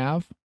problem they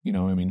have.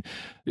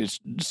 It's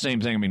the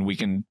same thing. We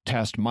can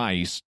test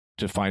mice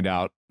to find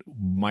out,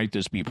 might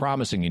this be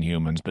promising in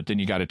humans, but then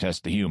you got to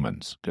test the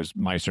humans because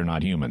mice are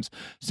not humans.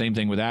 Same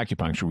thing with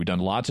acupuncture. We've done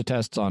lots of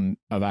tests of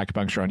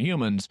acupuncture on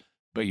humans,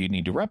 but you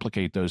need to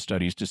replicate those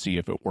studies to see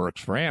if it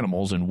works for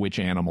animals and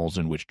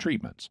which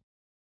treatments.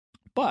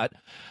 But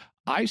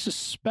I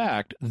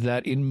suspect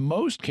that in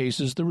most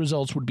cases, the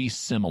results would be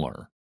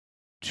similar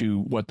to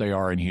what they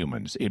are in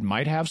humans. It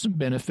might have some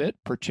benefit,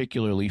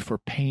 particularly for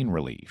pain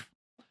relief.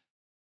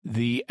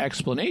 The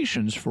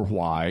explanations for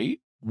why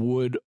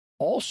would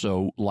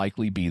also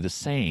likely be the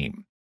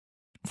same.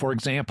 For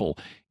example,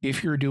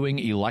 if you're doing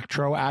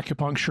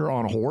electro-acupuncture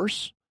on a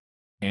horse,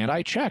 and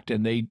I checked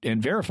and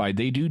verified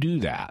they do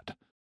that,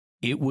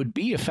 it would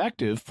be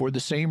effective for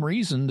the same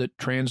reason that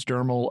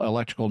transdermal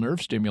electrical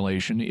nerve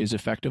stimulation is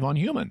effective on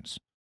humans.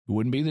 It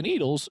wouldn't be the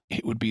needles,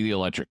 it would be the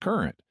electric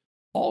current.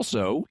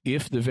 Also,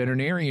 if the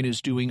veterinarian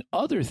is doing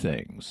other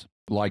things,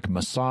 like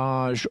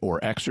massage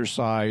or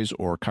exercise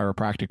or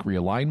chiropractic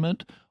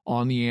realignment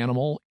on the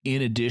animal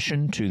in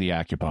addition to the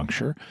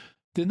acupuncture,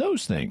 then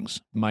those things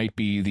might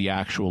be the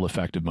actual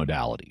effective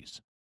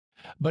modalities.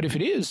 But if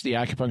it is the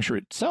acupuncture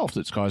itself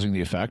that's causing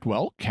the effect,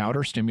 well,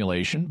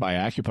 counterstimulation by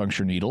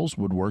acupuncture needles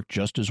would work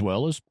just as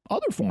well as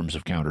other forms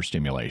of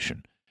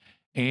counterstimulation.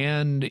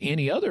 And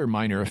any other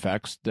minor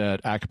effects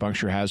that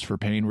acupuncture has for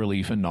pain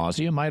relief and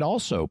nausea might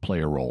also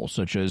play a role,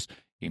 such as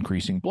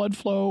increasing blood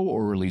flow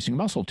or releasing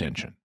muscle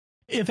tension.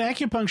 If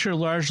acupuncture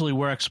largely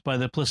works by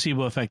the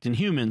placebo effect in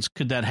humans,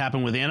 could that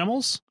happen with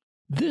animals?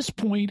 This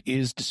point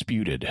is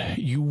disputed.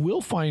 You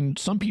will find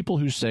some people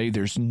who say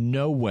there's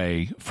no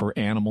way for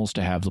animals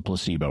to have the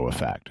placebo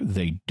effect.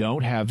 They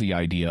don't have the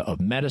idea of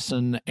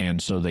medicine,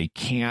 and so they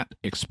can't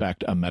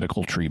expect a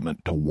medical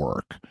treatment to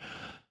work.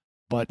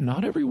 But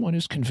not everyone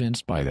is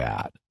convinced by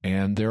that.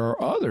 And there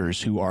are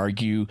others who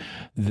argue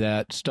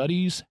that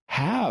studies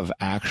have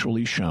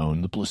actually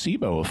shown the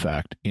placebo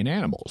effect in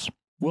animals.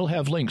 We'll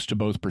have links to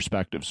both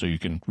perspectives so you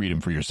can read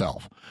them for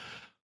yourself.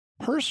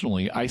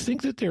 Personally, I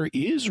think that there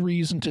is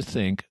reason to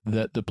think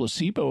that the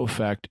placebo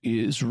effect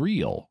is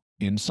real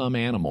in some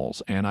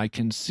animals, and I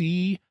can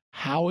see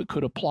how it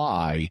could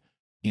apply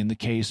in the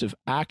case of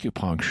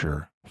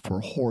acupuncture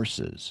for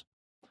horses.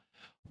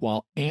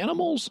 While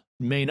animals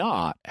may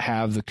not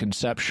have the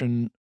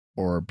conception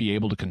or be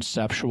able to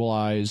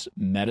conceptualize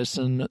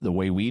medicine the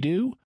way we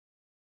do,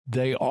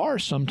 they are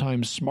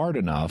sometimes smart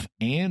enough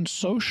and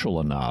social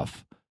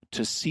enough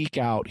to seek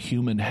out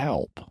human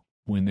help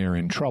when they're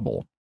in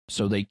trouble.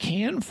 So they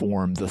can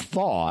form the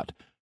thought,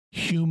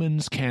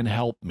 humans can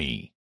help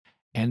me.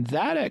 And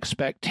that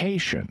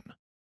expectation,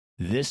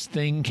 this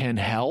thing can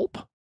help,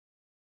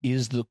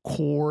 is the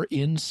core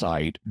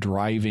insight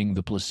driving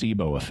the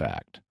placebo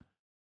effect.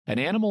 An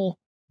animal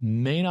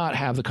may not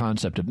have the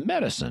concept of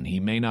medicine. He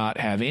may not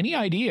have any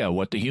idea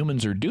what the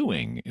humans are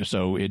doing.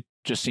 So it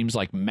just seems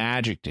like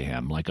magic to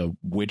him, like a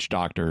witch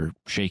doctor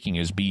shaking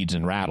his beads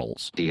and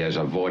rattles. He has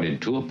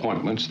avoided 2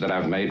 appointments that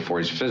I've made for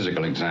his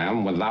physical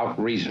exam without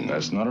reason.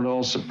 That's not at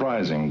all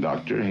surprising,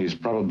 Doctor. He's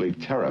probably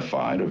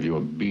terrified of your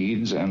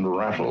beads and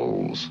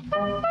rattles.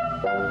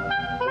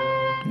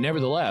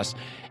 Nevertheless,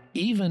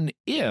 even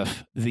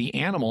if the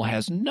animal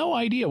has no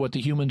idea what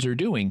the humans are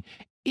doing,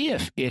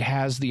 if it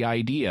has the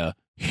idea,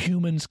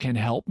 humans can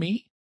help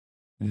me,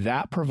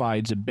 that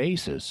provides a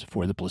basis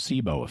for the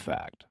placebo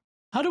effect.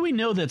 How do we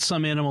know that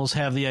some animals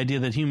have the idea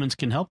that humans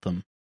can help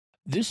them?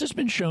 This has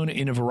been shown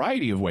in a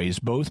variety of ways,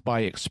 both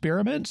by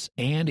experiments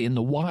and in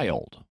the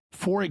wild.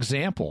 For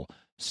example,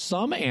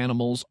 some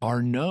animals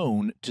are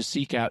known to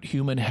seek out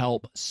human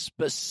help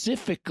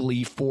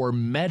specifically for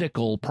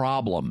medical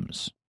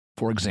problems.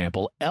 For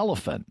example,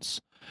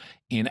 elephants.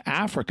 In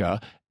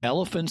Africa,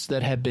 elephants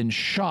that have been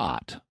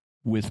shot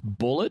with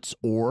bullets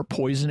or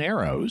poison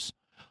arrows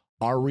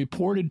are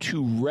reported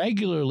to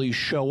regularly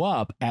show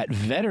up at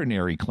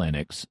veterinary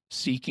clinics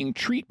seeking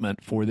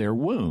treatment for their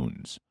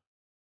wounds.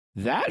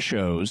 That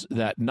shows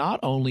that not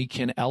only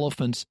can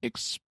elephants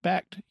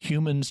expect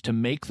humans to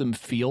make them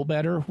feel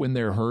better when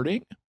they're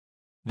hurting,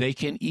 they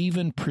can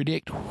even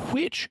predict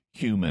which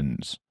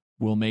humans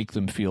will make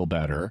them feel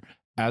better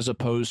as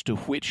opposed to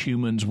which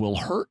humans will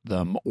hurt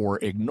them or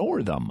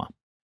ignore them.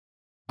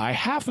 I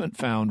haven't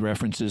found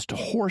references to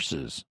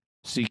horses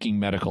seeking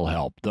medical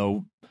help,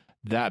 though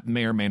that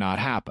may or may not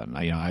happen.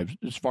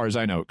 As far as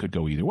I know, it could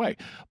go either way.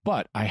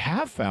 But I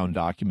have found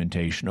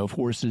documentation of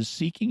horses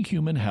seeking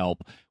human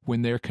help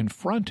when they're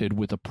confronted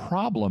with a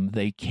problem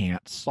they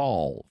can't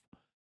solve.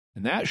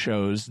 And that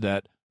shows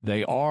that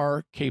they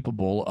are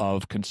capable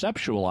of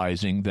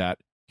conceptualizing that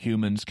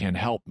humans can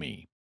help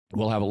me.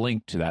 We'll have a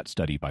link to that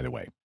study, by the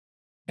way.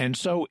 And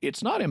so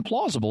it's not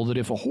implausible that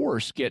if a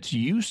horse gets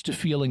used to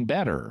feeling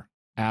better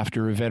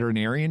after a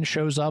veterinarian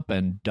shows up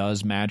and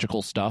does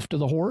magical stuff to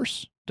the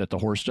horse that the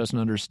horse doesn't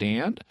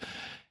understand,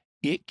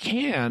 it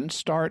can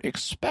start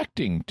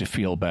expecting to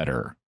feel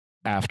better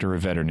after a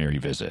veterinary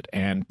visit.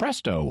 And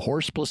presto,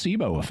 horse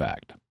placebo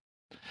effect.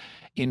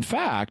 In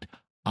fact,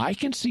 I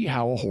can see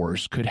how a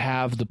horse could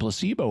have the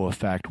placebo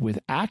effect with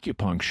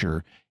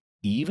acupuncture,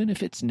 even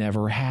if it's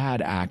never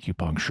had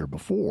acupuncture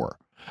before.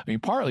 I mean,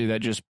 partly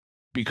that just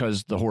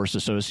because the horse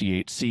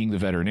associates seeing the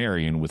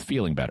veterinarian with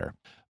feeling better.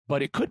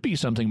 But it could be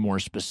something more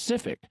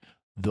specific.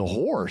 The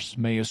horse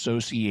may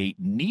associate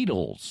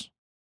needles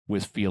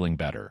with feeling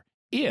better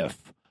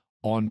if,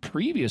 on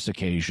previous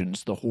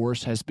occasions, the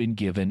horse has been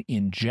given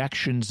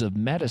injections of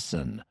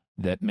medicine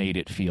that made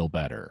it feel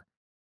better.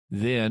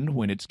 Then,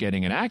 when it's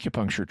getting an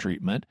acupuncture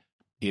treatment,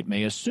 it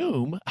may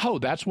assume, oh,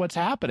 that's what's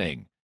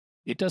happening.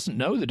 It doesn't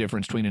know the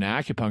difference between an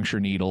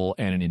acupuncture needle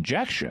and an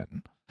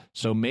injection.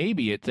 So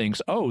maybe it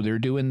thinks, oh, they're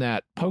doing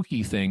that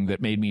pokey thing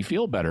that made me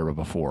feel better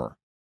before.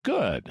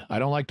 Good. I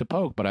don't like to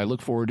poke, but I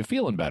look forward to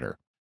feeling better.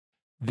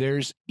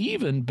 There's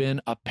even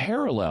been a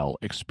parallel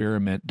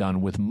experiment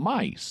done with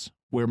mice,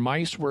 where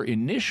mice were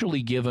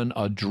initially given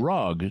a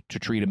drug to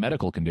treat a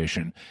medical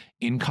condition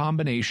in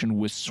combination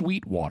with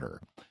sweet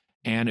water.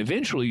 And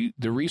eventually,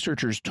 the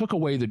researchers took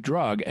away the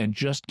drug and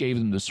just gave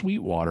them the sweet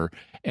water,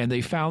 and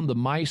they found the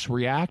mice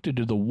reacted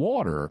to the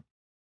water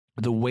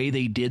the way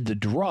they did the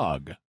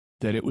drug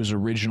that it was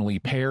originally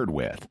paired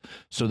with.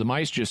 So the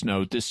mice just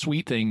know this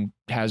sweet thing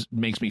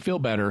makes me feel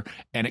better,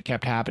 and it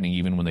kept happening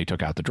even when they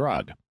took out the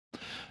drug.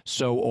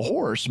 So a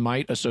horse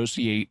might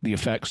associate the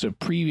effects of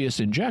previous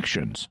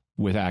injections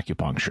with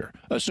acupuncture,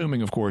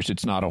 assuming, of course,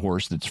 it's not a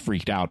horse that's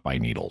freaked out by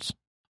needles.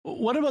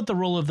 What about the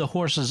role of the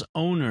horse's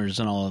owners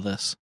in all of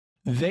this?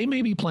 They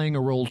may be playing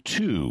a role,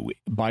 too,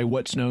 by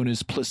what's known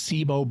as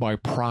placebo by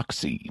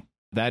proxy.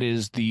 That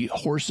is, the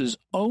horse's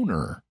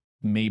owner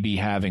may be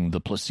having the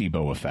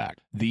placebo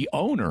effect. The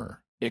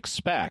owner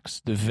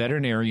expects the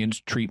veterinarian's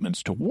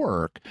treatments to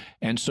work,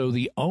 and so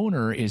the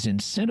owner is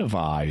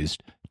incentivized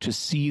to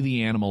see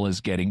the animal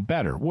as getting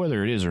better,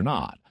 whether it is or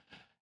not.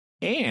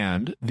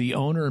 And the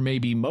owner may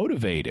be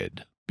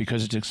motivated,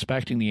 because it's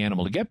expecting the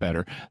animal to get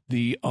better,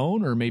 the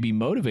owner may be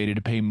motivated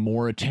to pay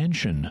more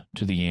attention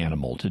to the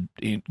animal, to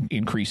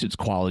increase its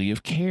quality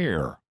of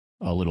care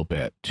a little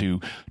bit, to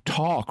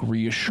talk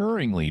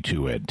reassuringly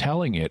to it,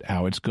 telling it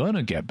how it's going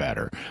to get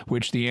better,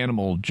 which the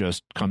animal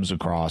just comes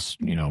across,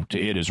 to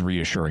it as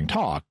reassuring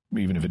talk,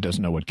 even if it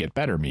doesn't know what get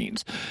better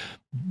means.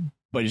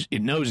 But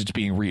it knows it's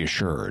being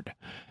reassured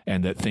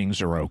and that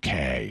things are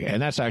okay.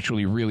 And that's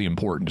actually really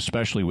important,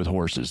 especially with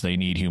horses. They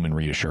need human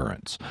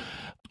reassurance.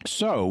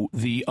 So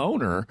the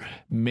owner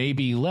may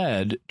be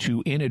led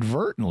to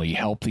inadvertently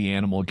help the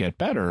animal get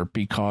better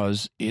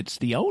because it's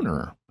the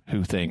owner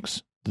who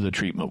thinks the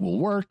treatment will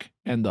work,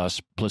 and thus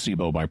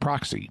placebo by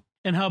proxy.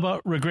 And how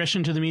about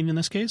regression to the mean in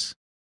this case?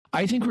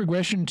 I think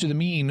regression to the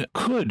mean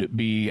could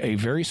be a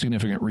very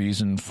significant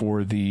reason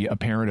for the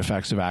apparent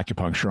effects of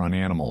acupuncture on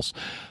animals.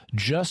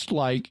 Just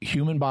like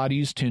human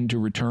bodies tend to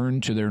return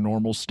to their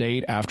normal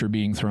state after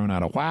being thrown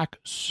out of whack,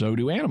 so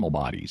do animal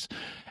bodies.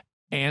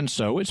 And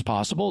so it's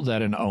possible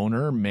that an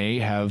owner may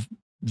have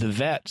the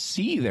vet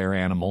see their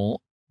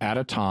animal at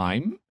a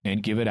time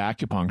and give it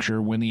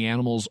acupuncture when the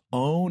animal's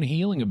own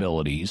healing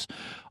abilities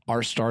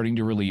are starting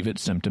to relieve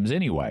its symptoms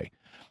anyway.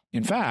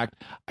 In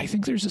fact, I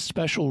think there's a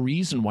special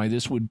reason why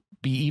this would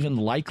be even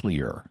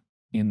likelier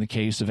in the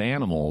case of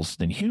animals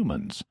than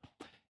humans.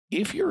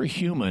 If you're a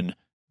human,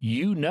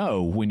 you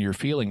know when you're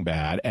feeling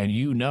bad and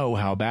you know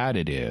how bad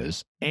it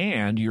is,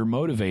 and you're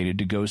motivated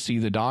to go see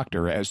the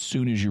doctor as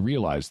soon as you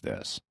realize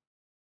this.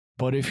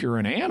 But if you're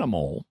an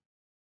animal,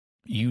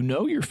 you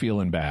know you're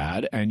feeling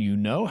bad and you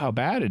know how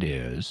bad it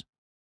is,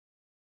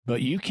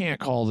 but you can't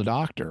call the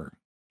doctor.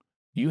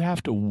 You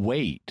have to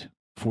wait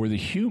for the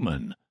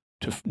human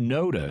to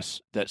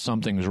notice that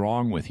something's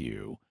wrong with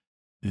you.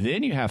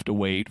 Then you have to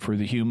wait for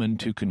the human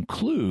to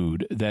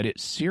conclude that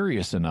it's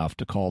serious enough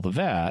to call the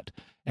vet,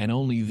 and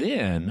only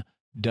then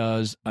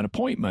does an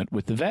appointment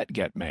with the vet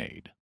get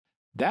made.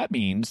 That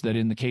means that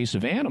in the case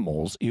of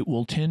animals, it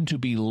will tend to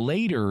be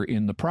later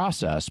in the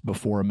process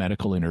before a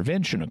medical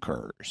intervention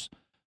occurs.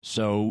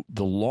 So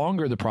the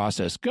longer the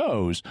process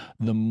goes,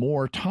 the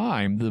more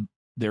time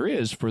there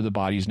is for the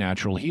body's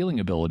natural healing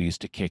abilities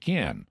to kick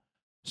in.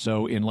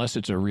 So unless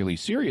it's a really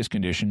serious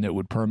condition that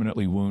would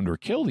permanently wound or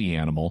kill the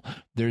animal,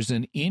 there's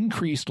an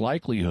increased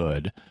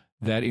likelihood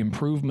that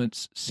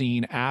improvements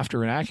seen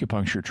after an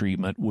acupuncture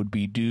treatment would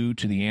be due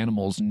to the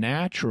animal's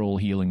natural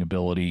healing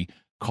ability,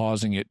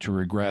 causing it to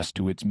regress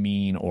to its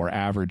mean or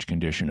average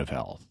condition of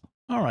health.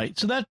 All right.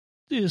 So that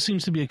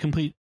seems to be a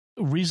complete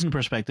reason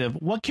perspective.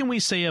 What can we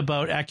say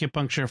about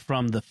acupuncture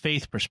from the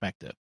faith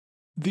perspective?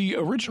 The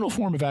original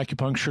form of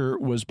acupuncture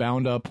was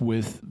bound up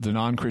with the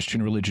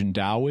non-Christian religion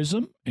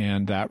Taoism,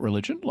 and that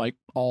religion, like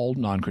all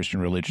non-Christian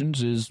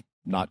religions, is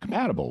not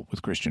compatible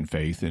with Christian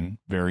faith in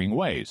varying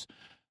ways.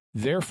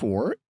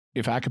 Therefore,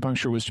 if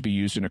acupuncture was to be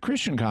used in a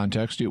Christian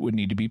context, it would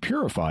need to be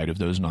purified of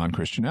those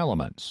non-Christian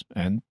elements.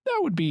 And that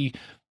would be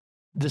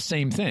the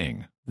same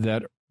thing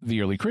that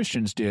the early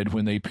Christians did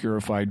when they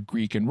purified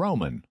Greek and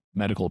Roman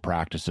medical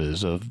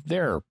practices of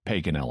their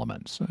pagan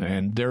elements.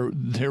 And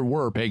there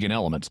were pagan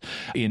elements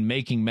in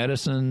making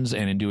medicines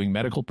and in doing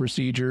medical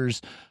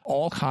procedures.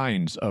 All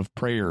kinds of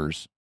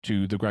prayers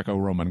to the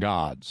Greco-Roman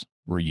gods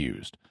were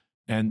used.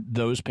 And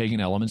those pagan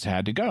elements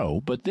had to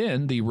go, but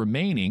then the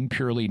remaining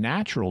purely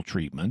natural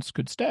treatments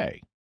could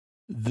stay.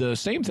 The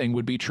same thing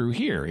would be true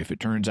here. If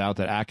it turns out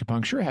that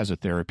acupuncture has a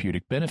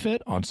therapeutic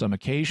benefit on some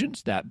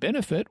occasions, that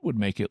benefit would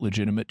make it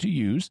legitimate to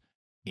use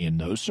in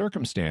those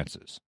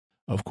circumstances.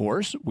 Of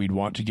course, we'd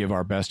want to give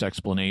our best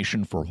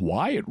explanation for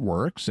why it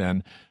works,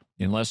 and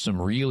unless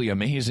some really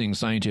amazing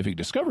scientific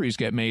discoveries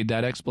get made,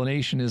 that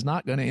explanation is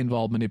not going to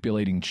involve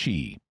manipulating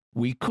qi.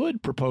 We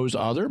could propose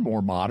other,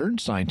 more modern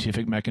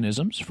scientific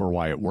mechanisms for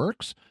why it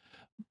works,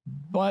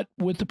 but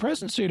with the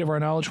present state of our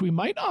knowledge, we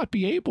might not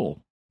be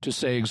able to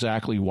say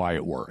exactly why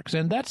it works,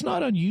 and that's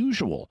not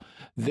unusual.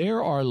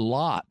 There are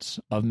lots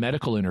of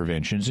medical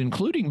interventions,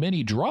 including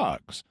many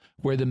drugs,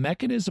 where the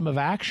mechanism of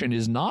action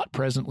is not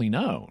presently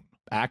known.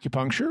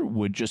 Acupuncture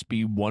would just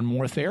be one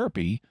more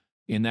therapy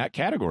in that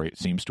category. It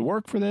seems to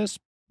work for this,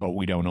 but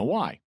we don't know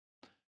why.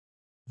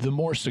 The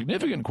more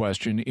significant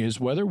question is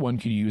whether one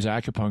can use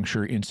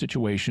acupuncture in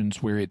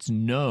situations where it's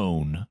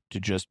known to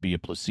just be a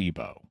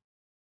placebo.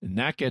 And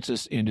that gets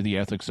us into the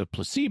ethics of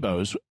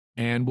placebos,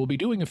 and we'll be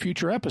doing a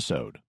future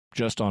episode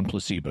just on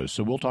placebos,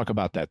 so we'll talk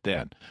about that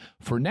then.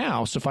 For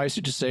now, suffice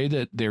it to say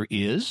that there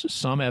is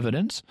some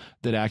evidence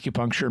that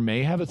acupuncture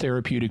may have a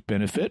therapeutic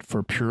benefit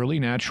for purely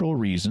natural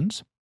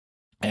reasons.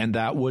 And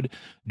that would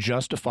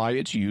justify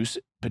its use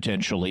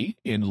potentially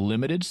in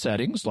limited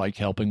settings like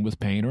helping with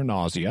pain or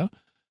nausea,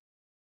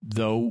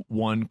 though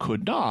one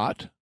could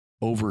not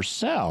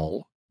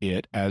oversell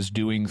it as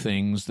doing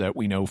things that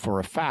we know for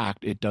a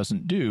fact it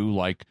doesn't do,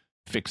 like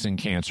fixing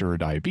cancer or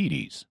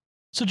diabetes.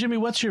 So, Jimmy,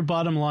 what's your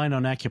bottom line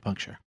on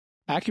acupuncture?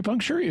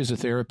 Acupuncture is a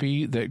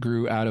therapy that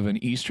grew out of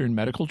an Eastern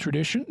medical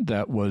tradition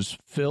that was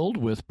filled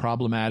with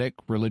problematic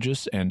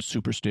religious and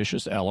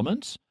superstitious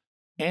elements.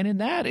 And in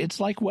that, it's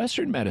like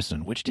Western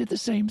medicine, which did the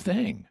same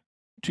thing.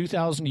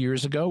 2,000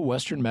 years ago,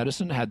 Western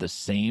medicine had the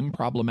same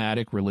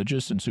problematic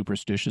religious and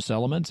superstitious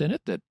elements in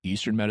it that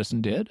Eastern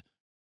medicine did.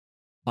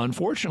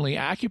 Unfortunately,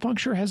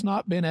 acupuncture has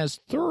not been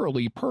as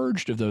thoroughly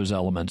purged of those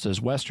elements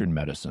as Western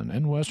medicine,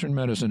 and Western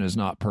medicine is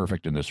not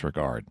perfect in this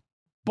regard.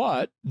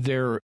 But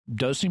there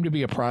does seem to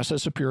be a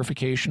process of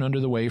purification under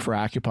the way for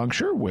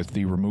acupuncture, with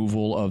the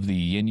removal of the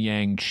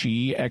yin-yang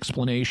qi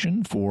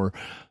explanation for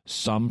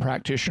some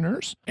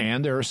practitioners.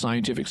 And there are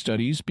scientific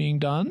studies being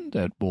done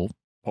that will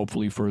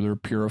hopefully further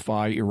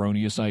purify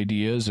erroneous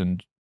ideas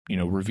and,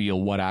 reveal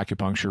what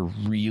acupuncture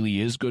really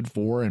is good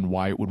for and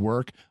why it would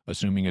work,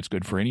 assuming it's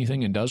good for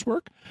anything and does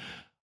work.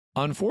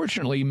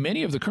 Unfortunately,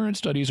 many of the current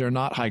studies are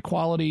not high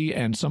quality,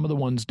 and some of the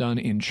ones done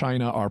in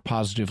China are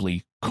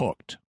positively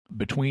cooked.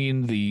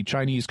 Between the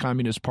Chinese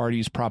Communist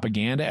Party's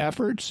propaganda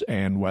efforts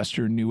and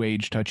Western New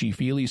Age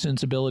touchy-feely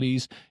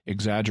sensibilities,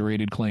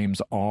 exaggerated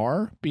claims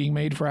are being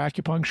made for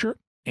acupuncture.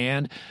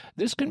 And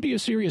this can be a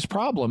serious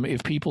problem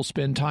if people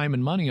spend time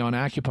and money on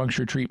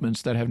acupuncture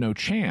treatments that have no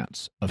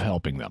chance of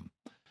helping them.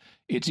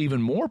 It's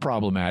even more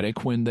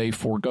problematic when they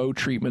forego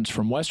treatments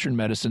from Western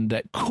medicine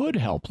that could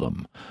help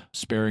them,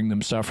 sparing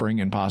them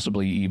suffering and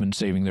possibly even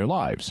saving their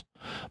lives.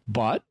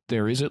 But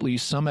there is at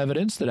least some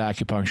evidence that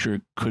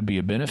acupuncture could be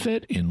a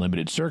benefit in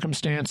limited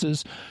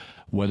circumstances.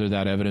 Whether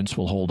that evidence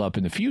will hold up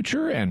in the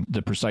future and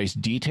the precise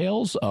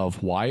details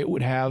of why it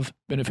would have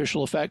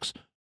beneficial effects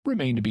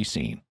remain to be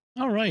seen.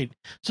 All right.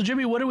 So,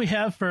 Jimmy, what do we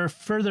have for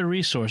further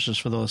resources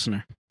for the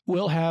listener?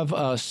 We'll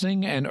have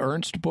Singh and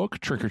Ernst book,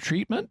 Trick or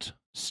Treatment,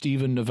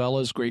 Stephen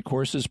Novella's Great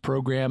Courses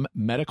program,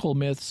 Medical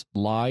Myths,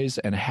 Lies,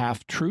 and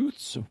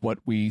Half-Truths, What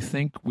We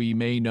Think We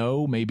May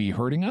Know May Be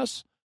Hurting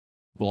Us.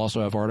 We'll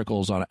also have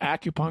articles on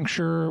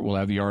acupuncture. We'll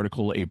have the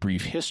article, A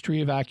Brief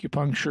History of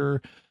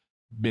Acupuncture,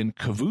 Ben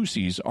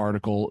Cavusi's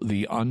article,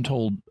 The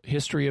Untold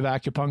History of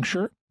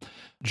Acupuncture,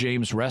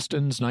 James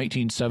Reston's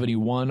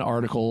 1971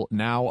 article,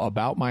 Now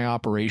About My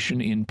Operation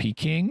in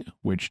Peking,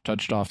 which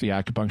touched off the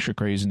acupuncture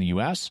craze in the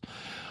U.S.,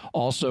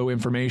 also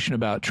information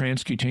about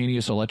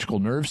transcutaneous electrical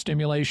nerve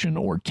stimulation,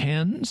 or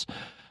TENS,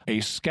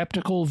 a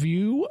skeptical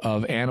view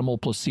of animal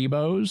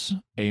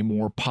placebos, a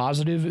more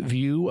positive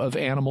view of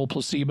animal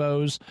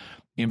placebos,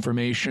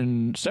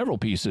 information, several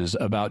pieces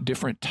about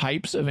different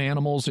types of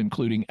animals,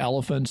 including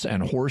elephants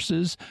and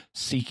horses,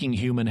 seeking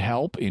human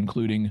help,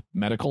 including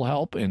medical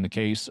help in the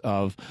case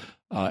of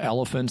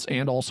elephants,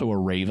 and also a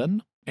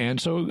raven. And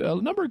so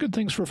a number of good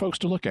things for folks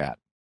to look at.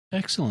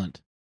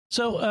 Excellent.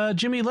 So,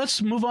 Jimmy,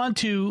 let's move on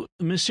to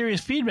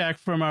mysterious feedback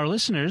from our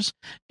listeners.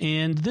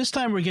 And this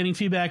time we're getting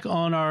feedback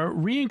on our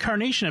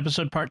reincarnation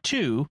episode, part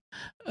 2.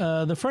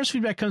 The first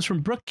feedback comes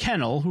from Brooke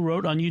Kennel, who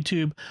wrote on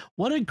YouTube,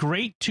 "What a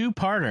great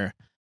two-parter.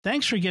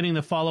 Thanks for getting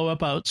the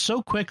follow-up out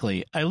so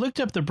quickly. I looked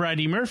up the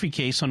Bridie Murphy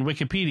case on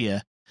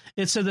Wikipedia.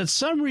 It said that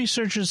some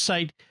researchers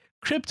cite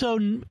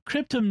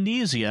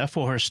cryptomnesia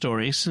for her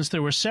story, since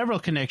there were several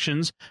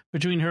connections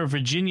between her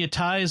Virginia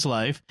Ties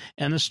life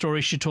and the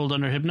story she told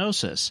under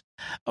hypnosis.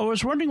 I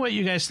was wondering what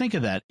you guys think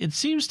of that. It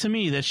seems to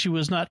me that she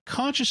was not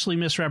consciously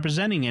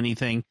misrepresenting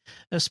anything,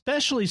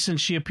 especially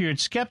since she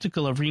appeared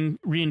skeptical of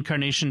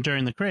reincarnation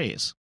during the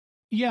craze."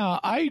 Yeah,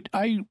 I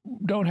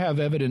don't have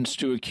evidence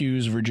to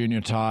accuse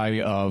Virginia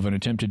Tighe of an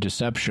attempted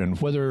deception.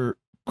 Whether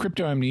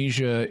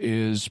cryptomnesia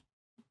is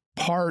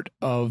part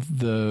of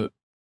the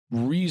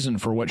reason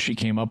for what she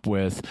came up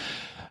with,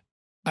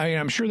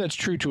 I'm sure that's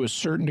true to a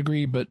certain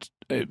degree, but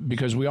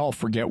because we all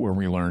forget when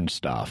we learn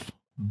stuff.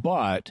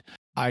 But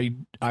I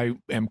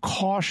am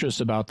cautious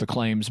about the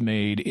claims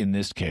made in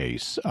this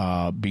case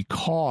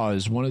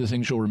because one of the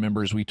things you'll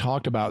remember is we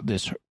talked about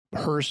this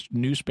Hearst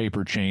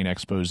newspaper chain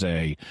expose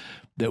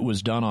that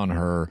was done on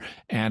her,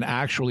 and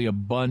actually a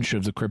bunch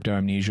of the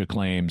cryptomnesia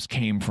claims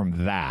came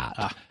from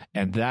that.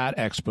 And that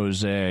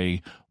expose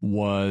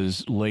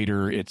was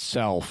later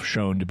itself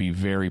shown to be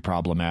very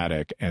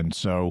problematic. And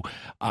so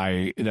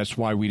that's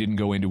why we didn't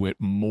go into it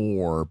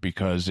more,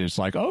 because it's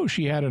like, oh,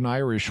 she had an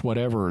Irish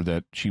whatever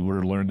that she would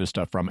have learned this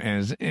stuff from.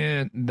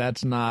 And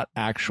that's not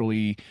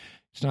actually,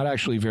 it's not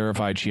actually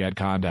verified she had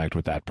contact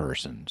with that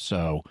person.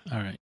 So all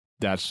right.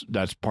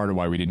 That's part of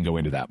why we didn't go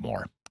into that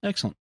more.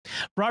 Excellent.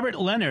 Robert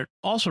Leonard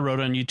also wrote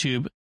on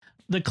YouTube,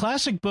 "The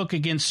classic book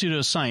against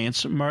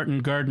pseudoscience, Martin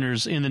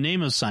Gardner's In the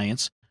Name of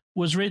Science,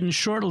 was written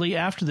shortly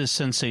after this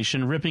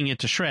sensation, ripping it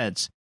to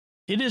shreds.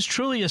 It is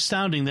truly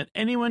astounding that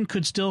anyone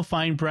could still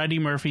find Bridie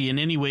Murphy in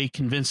any way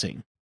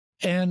convincing.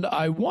 And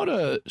I want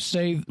to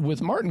say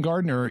with Martin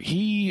Gardner,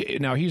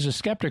 he's a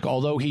skeptic,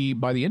 although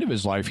by the end of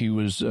his life,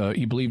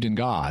 he believed in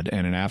God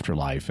and an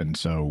afterlife. And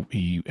so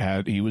he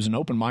was an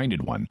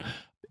open-minded one.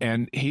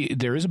 And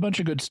there is a bunch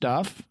of good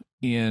stuff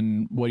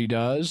in what he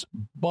does,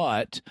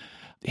 but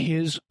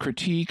his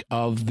critique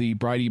of the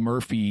Bridey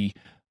Murphy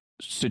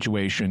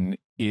situation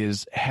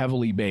is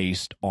heavily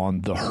based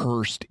on the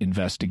Hearst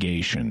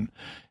investigation.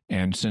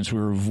 And since we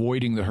were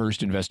avoiding the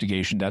Hearst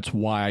investigation, that's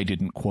why I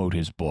didn't quote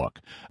his book.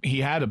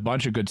 He had a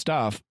bunch of good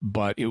stuff,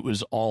 but it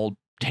was all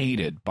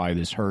tainted by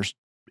this Hearst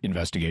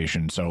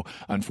investigation. So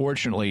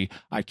unfortunately,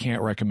 I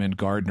can't recommend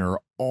Gardner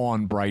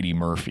on Bridey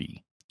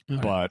Murphy.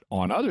 Right. But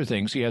on other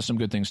things, he has some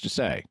good things to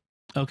say.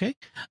 Okay.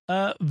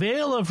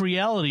 Veil of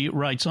Reality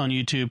writes on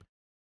YouTube,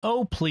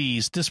 "Oh,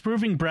 please,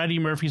 disproving Bridey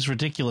Murphy's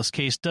ridiculous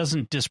case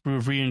doesn't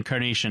disprove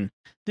reincarnation.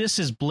 This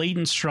is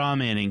blatant straw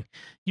manning.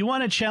 You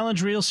want to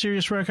challenge real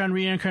serious work on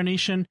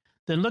reincarnation?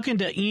 Then look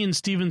into Ian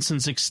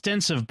Stevenson's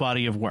extensive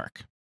body of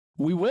work."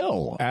 We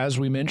will. As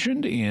we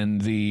mentioned in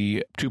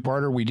the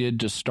two-parter we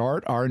did to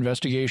start our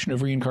investigation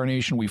of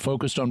reincarnation, we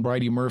focused on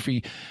Bridey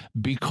Murphy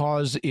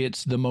because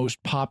it's the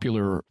most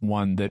popular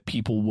one that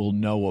people will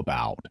know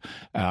about.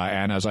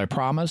 And as I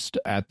promised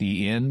at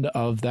the end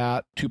of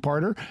that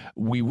two-parter,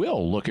 we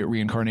will look at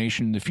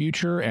reincarnation in the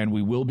future, and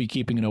we will be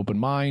keeping an open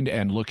mind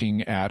and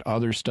looking at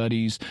other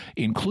studies,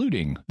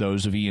 including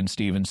those of Ian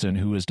Stevenson,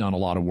 who has done a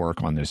lot of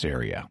work on this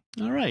area.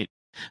 All right.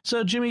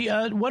 So, Jimmy,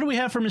 what do we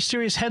have for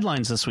mysterious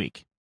headlines this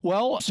week?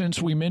 Well,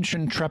 since we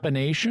mentioned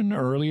trepanation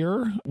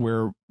earlier,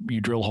 where you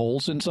drill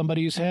holes in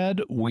somebody's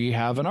head, we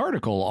have an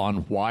article on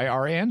why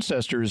our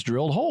ancestors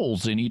drilled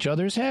holes in each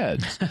other's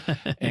heads.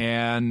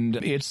 And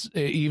it's,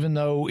 even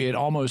though it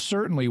almost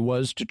certainly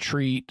was to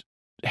treat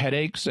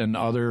headaches and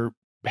other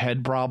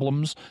head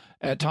problems,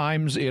 at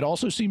times it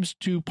also seems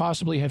to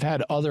possibly have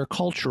had other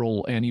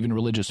cultural and even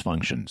religious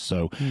functions.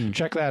 So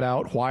check that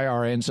out, why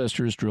our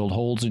ancestors drilled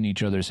holes in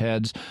each other's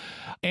heads.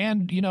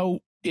 And,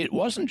 it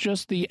wasn't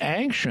just the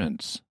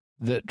ancients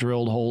that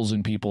drilled holes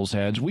in people's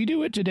heads. We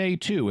do it today,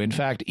 too. In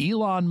fact,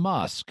 Elon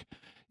Musk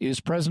is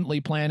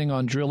presently planning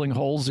on drilling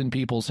holes in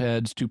people's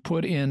heads to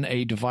put in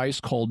a device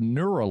called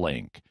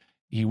Neuralink.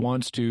 He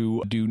wants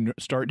to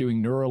start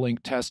doing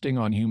Neuralink testing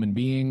on human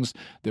beings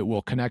that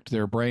will connect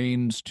their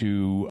brains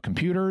to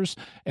computers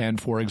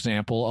and, for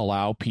example,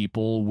 allow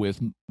people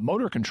with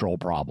motor control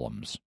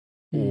problems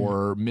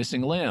or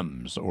missing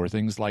limbs or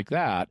things like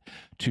that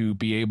to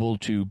be able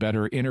to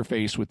better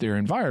interface with their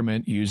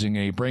environment using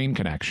a brain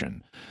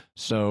connection.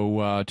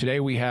 So today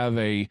we have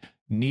a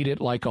Need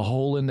It Like a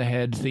Hole in the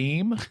Head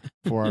theme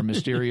for our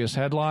mysterious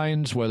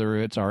headlines, whether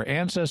it's our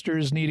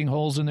ancestors needing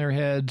holes in their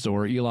heads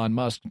or Elon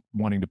Musk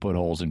wanting to put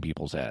holes in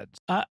people's heads.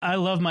 I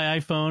love my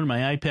iPhone,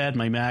 my iPad,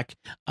 my Mac.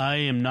 I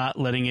am not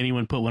letting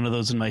anyone put one of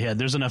those in my head.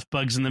 There's enough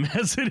bugs in them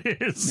as it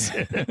is.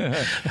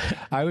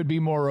 I would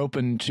be more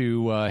open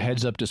to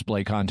heads-up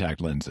display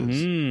contact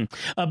lenses.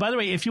 By the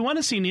way, if you want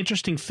to see an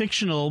interesting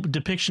fictional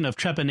depiction of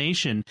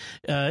trepanation,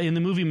 in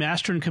the movie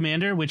Master and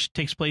Commander, which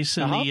takes place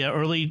in the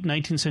early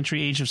 19th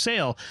century Age of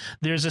Sail,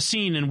 there's a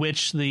scene in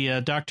which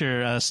the Dr.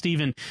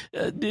 Stephen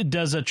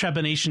does a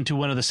trepanation to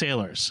one of the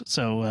sailors.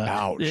 So,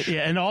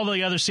 and all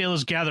the other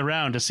sailors gather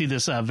around to see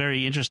this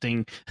very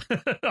interesting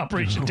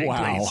operation take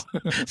place.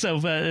 So,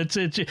 it's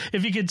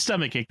if you can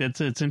stomach it,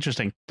 it's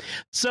interesting.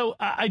 So,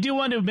 I do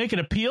want to make an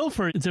appeal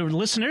for the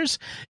listeners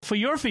for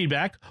your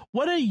feedback.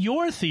 What are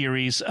your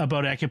theories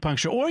about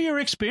acupuncture or your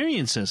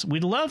experiences?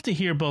 We'd love to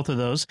hear both of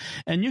those,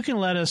 and you can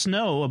let us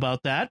know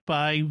about that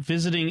by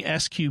visiting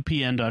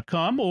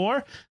sqpn.com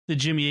or the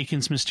Jimmy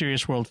Akin's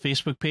Mysterious World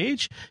Facebook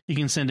page. You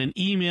can send an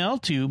email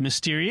to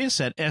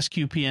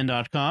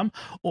mysterious@sqpn.com,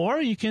 or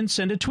you can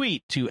send a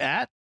tweet to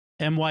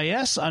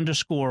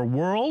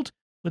 @MYS_world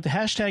with the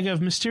hashtag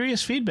of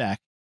mysterious feedback.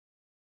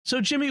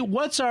 So, Jimmy,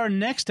 what's our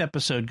next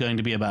episode going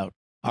to be about?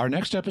 Our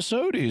next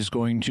episode is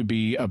going to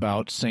be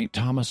about St.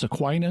 Thomas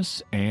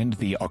Aquinas and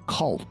the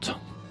occult.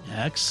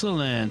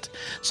 Excellent.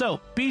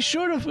 So be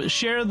sure to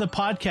share the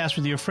podcast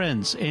with your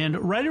friends and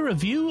write a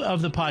review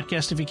of the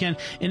podcast if you can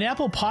in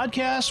Apple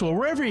Podcasts or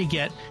wherever you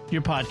get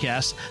your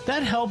podcasts.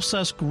 That helps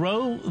us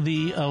grow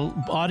the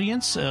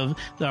audience of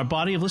our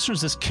body of listeners,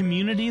 this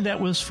community that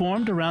was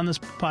formed around this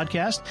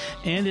podcast,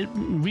 and it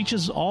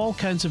reaches all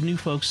kinds of new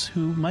folks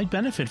who might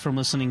benefit from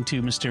listening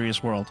to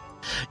Mysterious World.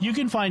 You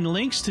can find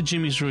links to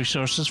Jimmy's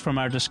resources from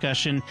our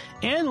discussion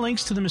and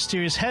links to the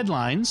mysterious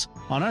headlines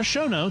on our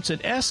show notes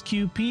at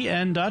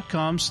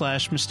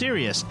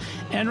sqpn.com/mysterious.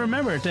 And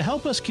remember, to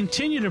help us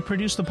continue to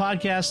produce the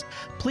podcast,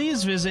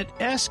 please visit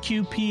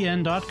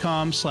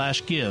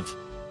sqpn.com/give.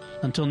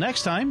 Until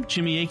next time,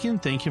 Jimmy Akin,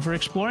 thank you for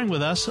exploring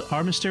with us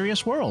our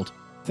mysterious world.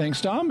 Thanks,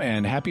 Dom,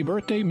 and happy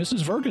birthday,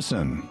 Mrs.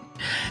 Ferguson.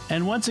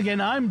 And once again,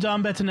 I'm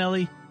Dom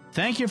Bettinelli.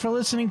 Thank you for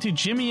listening to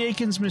Jimmy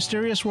Akin's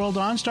Mysterious World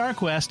on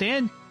StarQuest,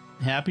 and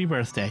happy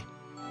birthday.